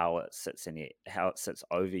about how it sits how it sits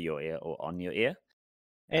over your ear or on your ear,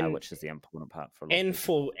 and which is the important part for a lot of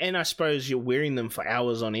people. And I suppose you're wearing them for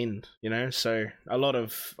hours on end. So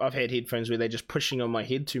I've had headphones where they're just pushing on my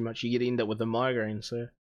head too much. You end up with a migraine. So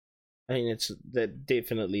I think that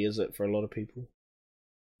definitely is it for a lot of people.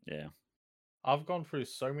 Yeah. I've gone through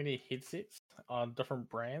so many headsets on different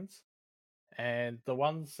brands, and the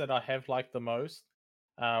ones that I have liked the most,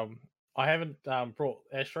 I haven't brought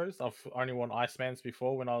Astros. I've only worn Icemans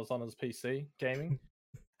before when I was on his PC gaming.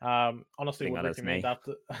 Honestly, would recommend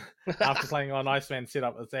after playing on Iceman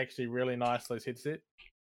setup. It's actually really nice, those headset.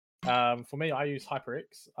 For me, I use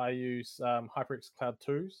HyperX. I use HyperX Cloud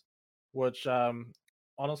 2s, which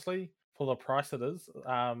honestly, for the price it is,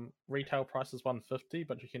 retail price is $150,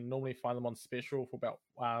 but you can normally find them on special for about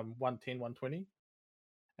 $110, $120.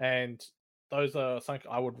 And those are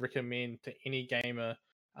something I would recommend to any gamer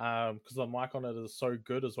because the mic on it is so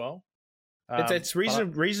good as well. It's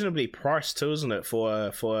reasonably priced too, isn't it, for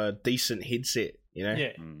a decent headset? You know,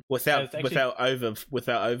 yeah, without actually, without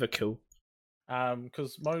overkill.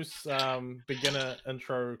 Because most beginner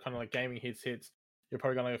intro kind of like gaming headsets, you're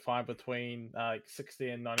probably going to find between like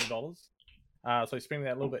 $60 and $90. So spending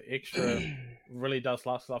that little bit extra really does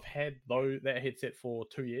last. Cause I've had that headset for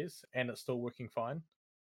 2 years and it's still working fine.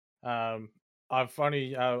 I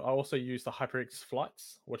also use the HyperX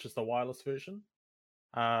Flights, which is the wireless version,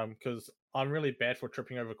 because I'm really bad for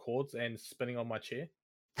tripping over cords and spinning on my chair.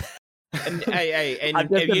 And and I'm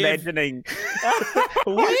just imagining.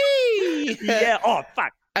 Whee! Yeah. Oh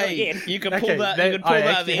fuck. Hey, you can pull Okay, that. that You can pull I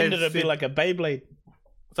that at the actually end have of it, be said- like a Beyblade.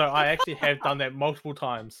 So I actually have done that multiple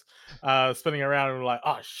times, spinning around and like,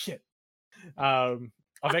 oh shit. I've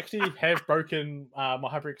actually have broken my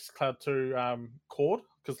HyperX Cloud 2 cord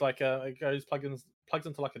because like it plugs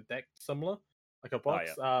into like a DAC similar, like a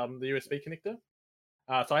box, the USB connector.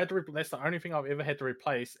 So I had to that's the only thing I've ever had to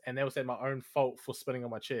replace, and that was at my own fault for spinning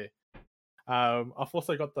on my chair. I've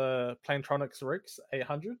also got the Plantronics Rix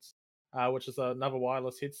 800s, which is another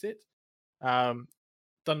wireless headset.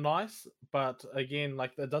 They're nice, but again,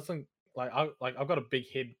 like it doesn't I've got a big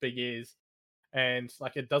head, big ears, and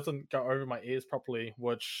like it doesn't go over my ears properly,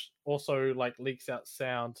 which also like leaks out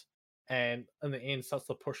sound, and in the end starts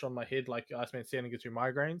to push on my head like Iceman said, and gives you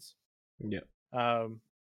migraines. Yeah.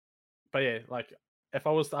 But yeah, like if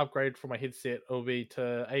I was to upgrade for my headset, it would be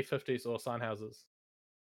to A50s or Sennheisers.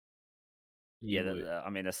 Yeah, I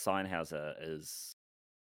mean, the Sennheiser is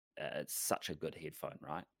it's such a good headphone,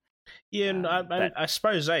 right? Yeah, and I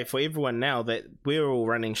suppose, for everyone now that we're all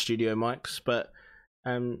running studio mics, but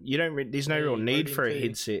you don't. There's no real need for a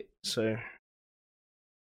headset, so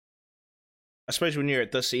I suppose when you're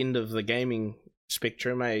at this end of the gaming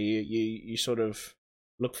spectrum, you sort of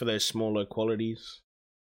look for those smaller qualities.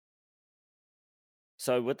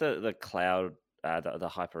 So with the cloud, the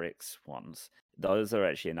HyperX ones, those are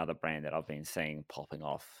actually another brand that I've been seeing popping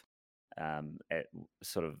off, at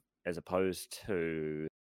sort of as opposed to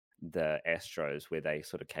the Astros, where they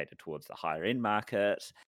sort of cater towards the higher end market.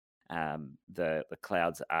 The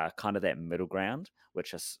clouds are kind of that middle ground,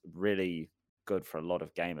 which is really good for a lot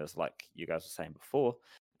of gamers, like you guys were saying before.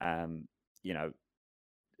 You know,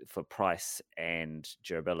 for price and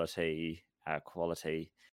durability,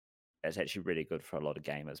 quality, it's actually really good for a lot of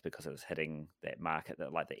gamers because it's hitting that market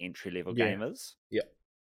that like the entry level gamers. Yeah.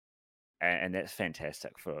 And that's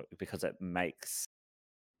fantastic because it makes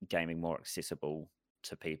gaming more accessible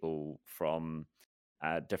to people from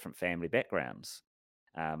different family backgrounds,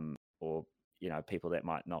 or people that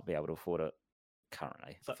might not be able to afford it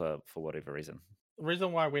currently for whatever reason. The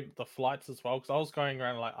reason why I went with the Flights as well, because I was going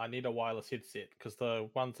around like I need a wireless headset because the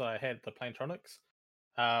ones that I had, the Plantronics,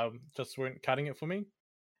 just weren't cutting it for me.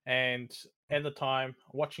 And at the time,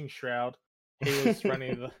 watching Shroud, he was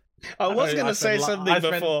running the. I was going to say something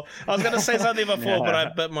before. I was going to say something before, but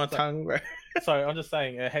I bit my tongue. So I'm just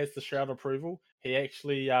saying, it has the Shroud approval. He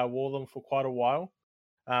actually wore them for quite a while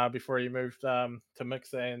before he moved to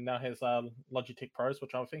Mixer, and now has Logitech Pros,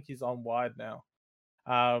 which I think he's on wired now.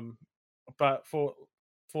 But for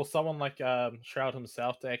someone like Shroud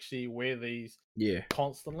himself to actually wear these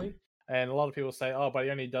constantly, and a lot of people say, oh, but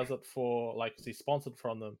he only does it for like he's sponsored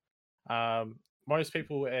from them. Most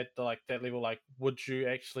people at like that level, like, would you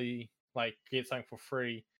actually like get something for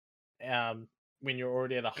free when you're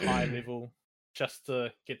already at a high level just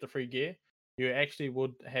to get the free gear? You actually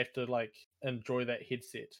would have to like enjoy that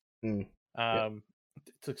headset.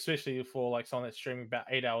 Especially for like someone that's streaming about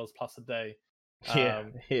 8 hours plus a day.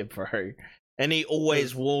 Yeah, bro. And he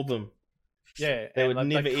always wore them. Yeah, there was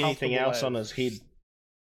never anything else on his head.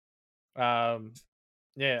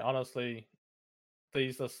 Yeah, honestly,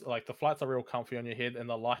 these are like the Flights are real comfy on your head, and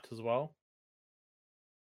the light as well,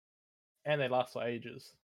 and they last for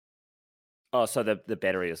ages. Oh, so the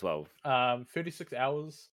battery as well. 36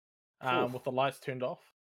 hours, with the lights turned off.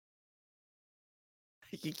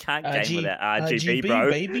 You can't game without RGB, bro.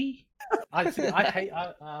 Baby. I hate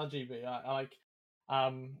RGB.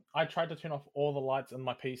 I tried to turn off all the lights in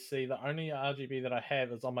my PC. The only RGB that I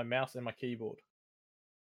have is on my mouse and my keyboard.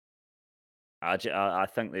 I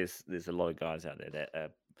think there's a lot of guys out there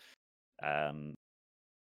that are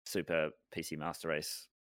super PC Master Race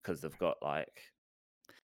because they've got like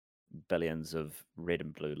billions of red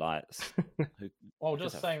and blue lights. Well,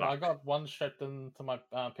 just saying, I got one strapped into my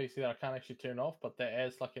PC that I can't actually turn off, but that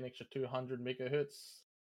adds like an extra 200 megahertz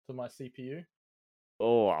to my CPU.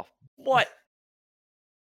 Oh, what?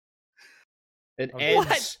 It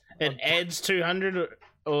adds 200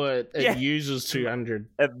 Or it Yeah. uses 200.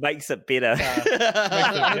 It makes it better. Makes it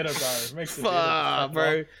better, bro. Makes it better. Fuck,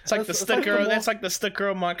 bro. It's like the sticker. That's like the sticker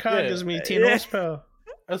on my car. Yeah. Gives me 10 Yeah. horsepower.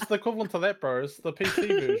 It's the equivalent to that, bro. It's the PC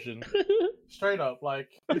version. Straight up, like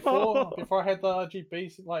before I had the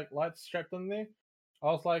RGB like lights strapped in there, I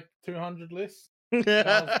was like 200 less. Now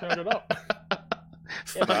it's 200 up.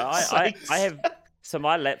 Yeah, bro, Fuck's I sakes. have. So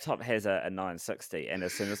my laptop has a 960, and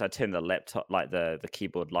as soon as I turn the laptop, like the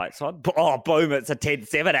keyboard lights on, boom, it's a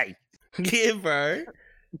 1070. Yeah, bro.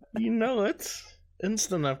 You know it.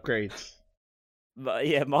 Instant upgrades. But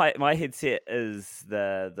yeah, my headset is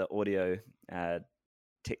the Audio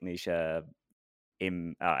Technica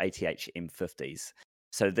ATH M50s.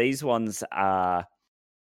 So these ones are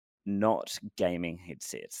not gaming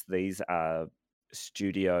headsets. These are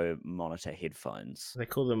studio monitor headphones. They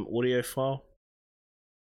call them audiophile.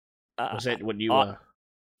 Was that what you I-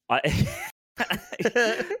 were?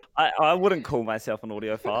 I wouldn't call myself an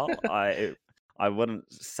audiophile. I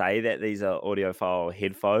wouldn't say that these are audiophile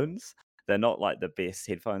headphones. They're not like the best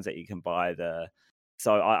headphones that you can buy.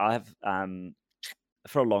 So I have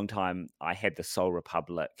for a long time I had the Soul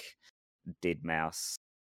Republic Dead Mouse.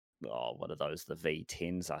 Oh, what are those? The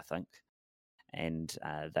V10s, I think. And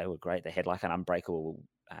they were great. They had like an unbreakable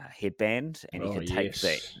headband, and you could take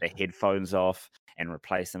the headphones off and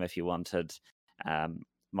replace them if you wanted.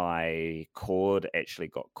 My cord actually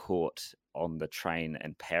got caught on the train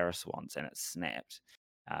in Paris once, and it snapped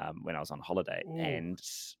when I was on holiday, Ooh. and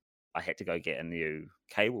I had to go get a new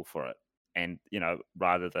cable for it. And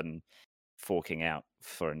rather than forking out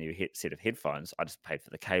for a new set of headphones, I just paid for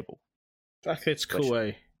the cable. Fuck, that's cool,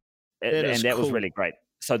 eh? And that was cool. really great.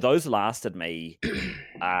 So those lasted me,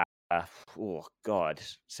 oh god,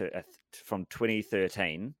 so from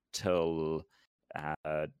 2013 till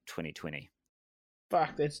 2020.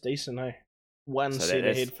 Fuck, that's decent, eh? One So set of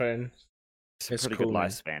that's- headphones. It's That's a pretty cool, good man.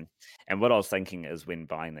 lifespan. And what I was thinking is when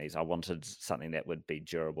buying these, I wanted something that would be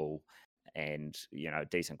durable and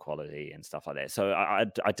decent quality and stuff like that. So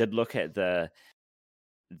I did look at the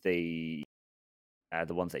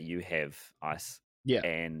ones that you have, Ice. Yeah.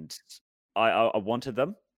 And I wanted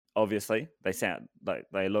them. Obviously, they sound like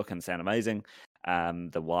they look and sound amazing.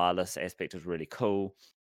 The wireless aspect is really cool.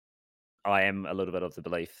 I am a little bit of the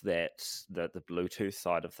belief that the Bluetooth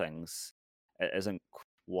side of things isn't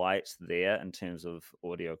quite there in terms of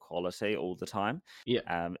audio quality all the time.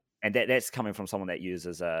 Yeah. And that's coming from someone that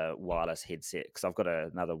uses a wireless headset, because I've got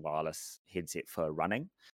another wireless headset for running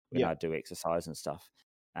when I do exercise and stuff.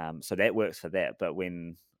 So that works for that. But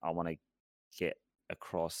when I want to get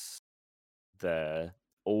across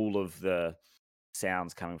all of the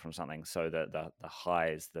sounds coming from something, so the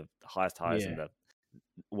highs, the highest highs, and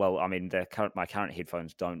my current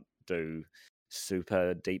headphones don't do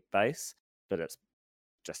super deep bass, but it's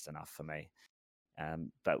just enough for me.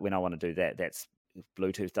 But when I want to do that, that's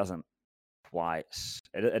Bluetooth doesn't quite.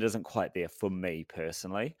 It isn't quite there for me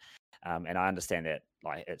personally. And I understand that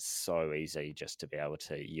like it's so easy just to be able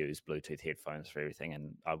to use Bluetooth headphones for everything,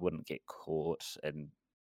 and I wouldn't get caught in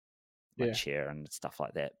my chair and stuff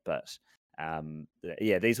like that. But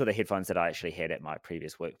these were the headphones that I actually had at my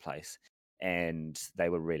previous workplace, and they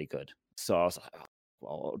were really good. So I was like,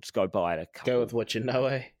 well, I'll just go buy it. Go with what you know,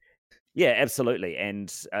 eh? Yeah, absolutely.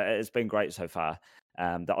 And it's been great so far.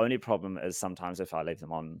 The only problem is sometimes if I leave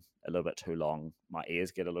them on a little bit too long, my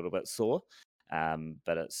ears get a little bit sore.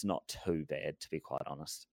 But it's not too bad, to be quite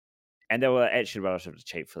honest. And they were actually relatively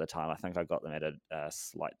cheap for the time. I think I got them at a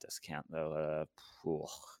slight discount. They were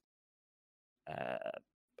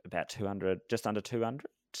about 200, just under 200.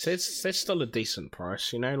 So that's still a decent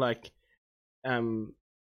price, like, and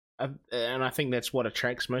I think that's what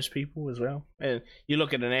attracts most people as well. And you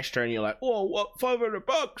look at an Astro and you're like, oh, what,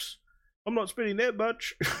 $500? I'm not spending that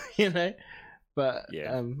much, But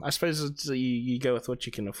Yeah. I suppose it's, you go with what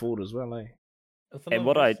you can afford as well, eh? It's an And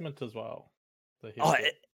investment as well. Oh,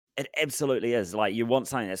 it absolutely is. Like, you want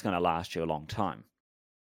something that's going to last you a long time.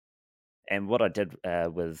 And what I did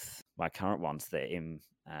with my current ones, the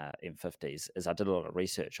M50s, is I did a lot of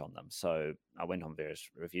research on them. So I went on various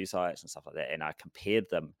review sites and stuff like that, and I compared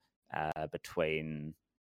them between,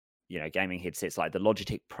 gaming headsets like the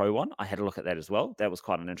Logitech Pro one. I had a look at that as well. That was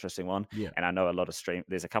quite an interesting one. Yeah. And I know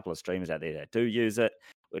there's a couple of streamers out there that do use it,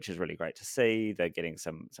 which is really great to see. They're getting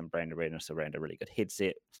some brand awareness around a really good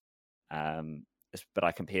headset. But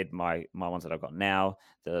I compared my ones that I've got now,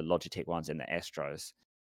 the Logitech ones and the Astros,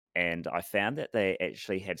 and I found that they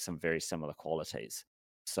actually had some very similar qualities.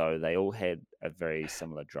 So they all had a very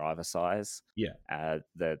similar driver size. Yeah.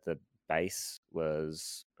 The bass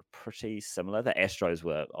was pretty similar. The Astros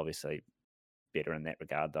were obviously better in that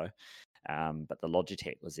regard, though. but the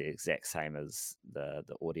Logitech was the exact same as the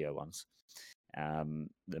audio ones.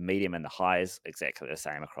 The medium and the highs exactly the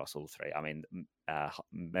same across all three. I mean,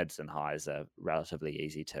 mids and highs are relatively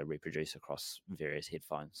easy to reproduce across various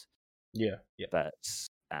headphones. Yeah. But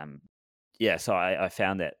yeah, so I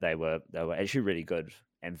found that they were actually really good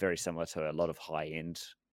and very similar to a lot of high end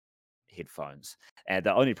headphones. And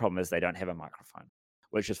the only problem is they don't have a microphone,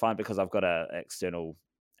 which is fine because I've got an external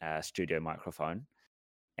studio microphone,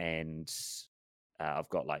 and I've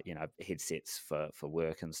got headsets for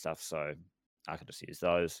work and stuff, so I can just use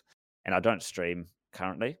those. And I don't stream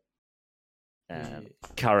currently.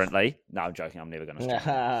 Currently, no, I'm joking. I'm never going to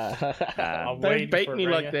stream. Don't bait me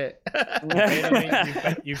like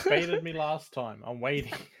that. You baited me last time. I'm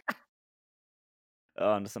waiting.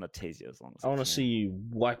 Oh, I'm just going to tease you as long as I want to see you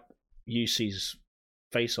wipe UC's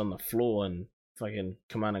face on the floor and fucking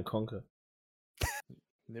Command and Conquer.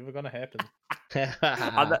 Never gonna happen.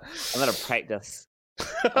 I'm gonna practice.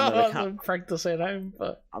 I'm practice at home,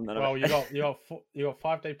 but well, you got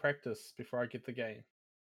 5 day practice before I get the game.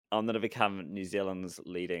 I'm gonna become New Zealand's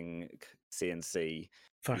leading CNC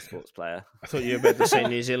esports player. I thought you were about to say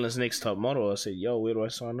New Zealand's next top model. I said, "Yo, where do I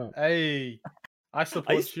sign up?" Hey, I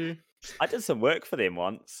support you. I did some work for them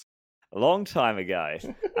once, a long time ago.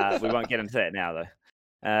 We won't get into that now, though.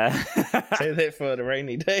 Save that for the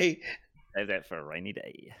rainy day. Save that for a rainy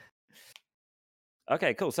day.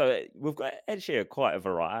 Okay, cool. So we've got actually quite a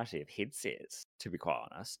variety of headsets, to be quite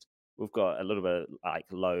honest. We've got a little bit like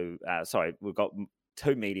low. We've got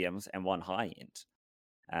 2 mediums and 1 high end,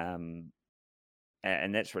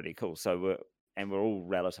 and that's really cool. So we're all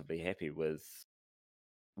relatively happy with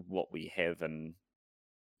what we have. And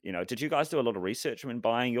did you guys do a lot of research when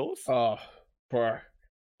buying yours? Oh, bro,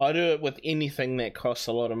 I do it with anything that costs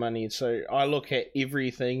a lot of money. So I look at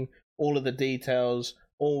everything, all of the details,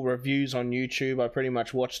 all reviews on YouTube. I pretty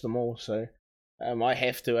much watch them all. So I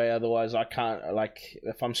have to, otherwise I can't. Like,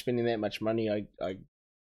 if I'm spending that much money, I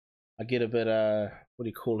get a bit what do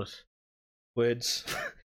you call it? Words.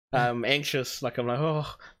 Anxious. Like, I'm like,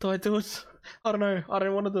 oh, do I do it? I don't know. I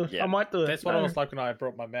don't want to do it. Yeah. I might do it. That's what I was like when I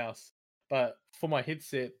brought my mouse. But for my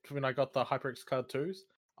headset, when I got the HyperX Cloud 2s,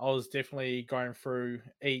 I was definitely going through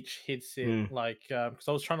each headset, because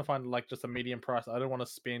I was trying to find just a medium price. I don't want to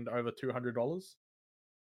spend over $200.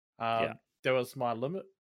 There was my limit,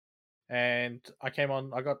 and I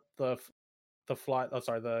got the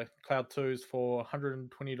Cloud 2s for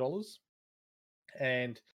 $120,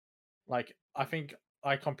 and I think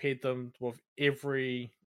I compared them with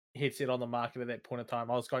every headset on the market at that point in time.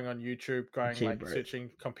 I was going on YouTube, searching,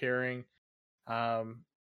 comparing,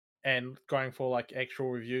 and going for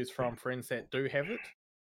actual reviews from friends that do have it.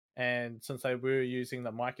 And since they were using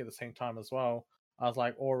the mic at the same time as well, I was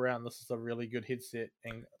like, all around, this is a really good headset,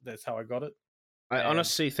 and that's how I got it. I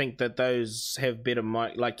honestly think that those have better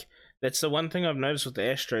mic. That's the one thing I've noticed with the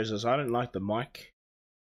Astros is I don't like the mic.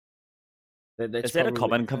 Is that a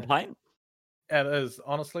common complaint? It is,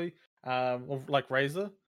 honestly. Like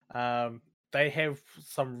Razer, they have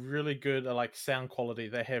some really good sound quality.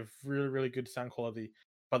 They have really, really good sound quality,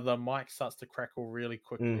 but the mic starts to crackle really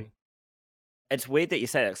quickly. It's weird that you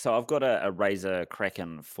say that. So I've got a Razer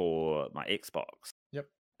Kraken for my Xbox. Yep.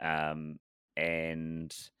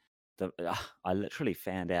 And I literally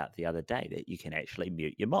found out the other day that you can actually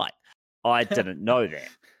mute your mic. I didn't know that.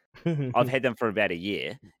 I've had them for about a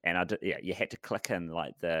year, and you had to click in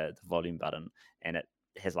the volume button, and it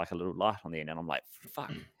has a little light on the end, and I'm like,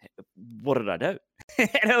 fuck, what did I do?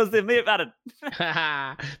 And it was the mute button.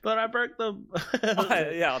 But I broke them.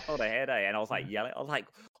 I thought I had and I was yelling. I was like,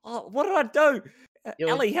 oh, what did I do?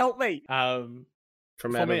 Ellie, help me. For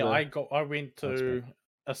me, I went to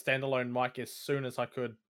a standalone mic as soon as I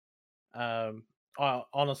could. I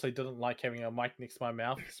honestly didn't like having a mic next to my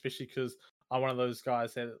mouth, especially because I'm one of those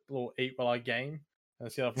guys that will eat while I game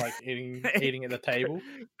instead of eating at the table.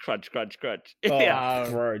 Crunch, crunch, crunch.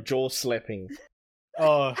 Oh, bro, jaw slapping.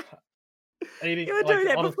 Oh, eating. You were doing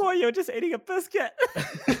that before. You were just eating a biscuit.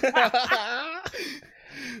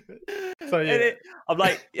 So yeah, I'm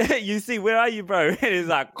like, you see, where are you, bro? And he's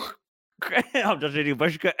like, I'm just eating a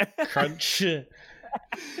biscuit. Crunch.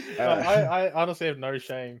 I honestly have no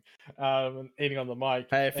shame eating on the mic.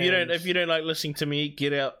 Hey, if you don't like listening to me,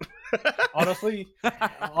 get out. Honestly,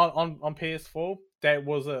 on PS4, that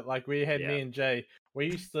was it. We had me and Jay.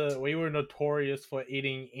 We were notorious for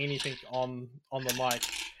eating anything on the mic,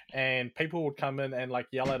 and people would come in and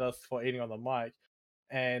yell at us for eating on the mic,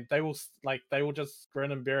 and they will just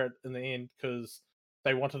grin and bear it in the end because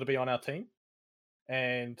they wanted to be on our team,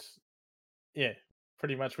 and yeah.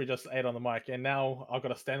 Pretty much we just ate on the mic, and now I've got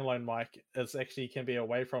a standalone mic. It actually can be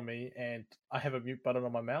away from me, and I have a mute button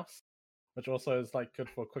on my mouse. which also is like good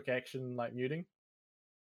for quick action like muting.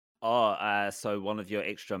 Oh, so one of your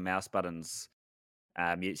extra mouse buttons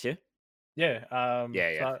mutes you? Yeah.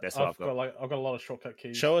 Yeah, So that's what I've got. I've got a lot of shortcut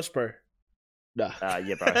keys. Show us, bro. Nah.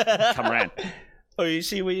 Yeah, bro. Come around. Oh, you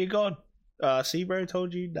see where you gone? See, bro,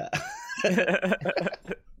 told you. Nah.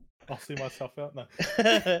 I'll see myself out now.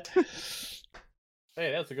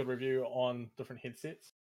 Hey, that's a good review on different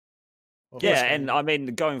headsets. Well, Yeah, and I mean,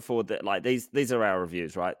 going forward, that like these are our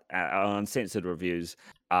reviews, right? Our uncensored reviews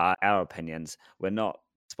are our opinions. We're not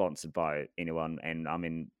sponsored by anyone, and I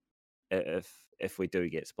mean, if we do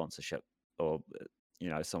get sponsorship or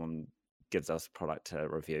someone gives us product to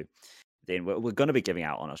review, then we're going to be giving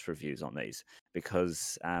out honest reviews on these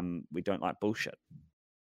because we don't like bullshit.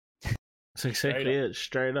 That's exactly it.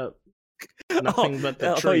 Straight up. Nothing but the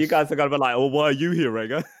I truth. thought you guys are going to be like, "Well, why are you here,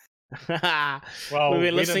 Rego?" Well, we've been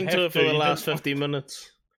we listening didn't to have it for the to, last 50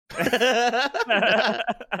 minutes.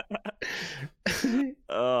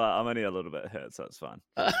 I'm only a little bit hurt, so it's fine.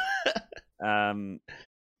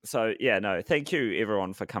 So yeah, no, thank you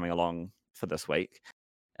everyone for coming along for this week.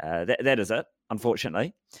 That is it,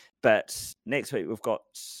 unfortunately. But next week we've got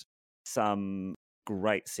some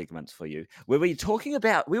great segments for you. We were talking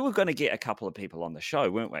about we were going to get a couple of people on the show,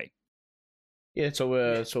 weren't we? Yeah, so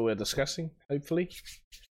we're discussing, hopefully.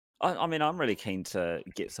 I mean, I'm really keen to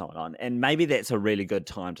get someone on, and maybe that's a really good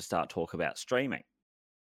time to start talk about streaming.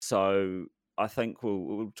 So I think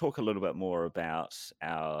we'll talk a little bit more about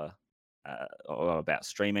our or about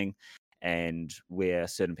streaming and where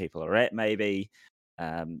certain people are at, maybe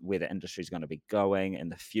where the industry is going to be going in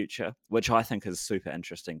the future, which I think is super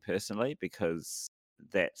interesting personally because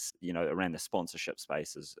that's around the sponsorship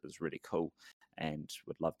space is really cool, and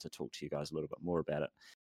would love to talk to you guys a little bit more about it.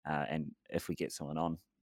 And if we get someone on,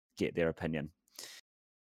 get their opinion.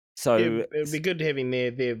 So yeah, it would be good having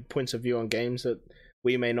their points of view on games that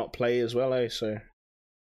we may not play as well, eh? So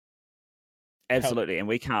absolutely, and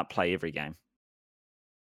we can't play every game.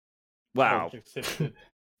 Wow,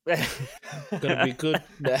 gotta be good.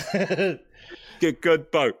 Get good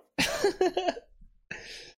boat.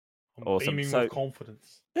 I'm Awesome. beaming So with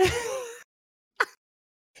confidence.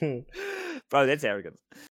 Bro, that's arrogance.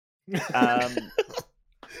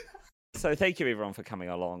 So thank you everyone for coming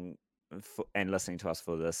along and listening to us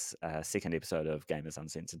for this second episode of Gamers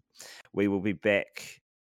Uncensored. We will be back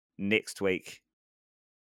next week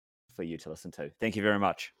for you to listen to. Thank you very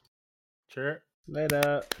much. Sure.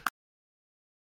 Later.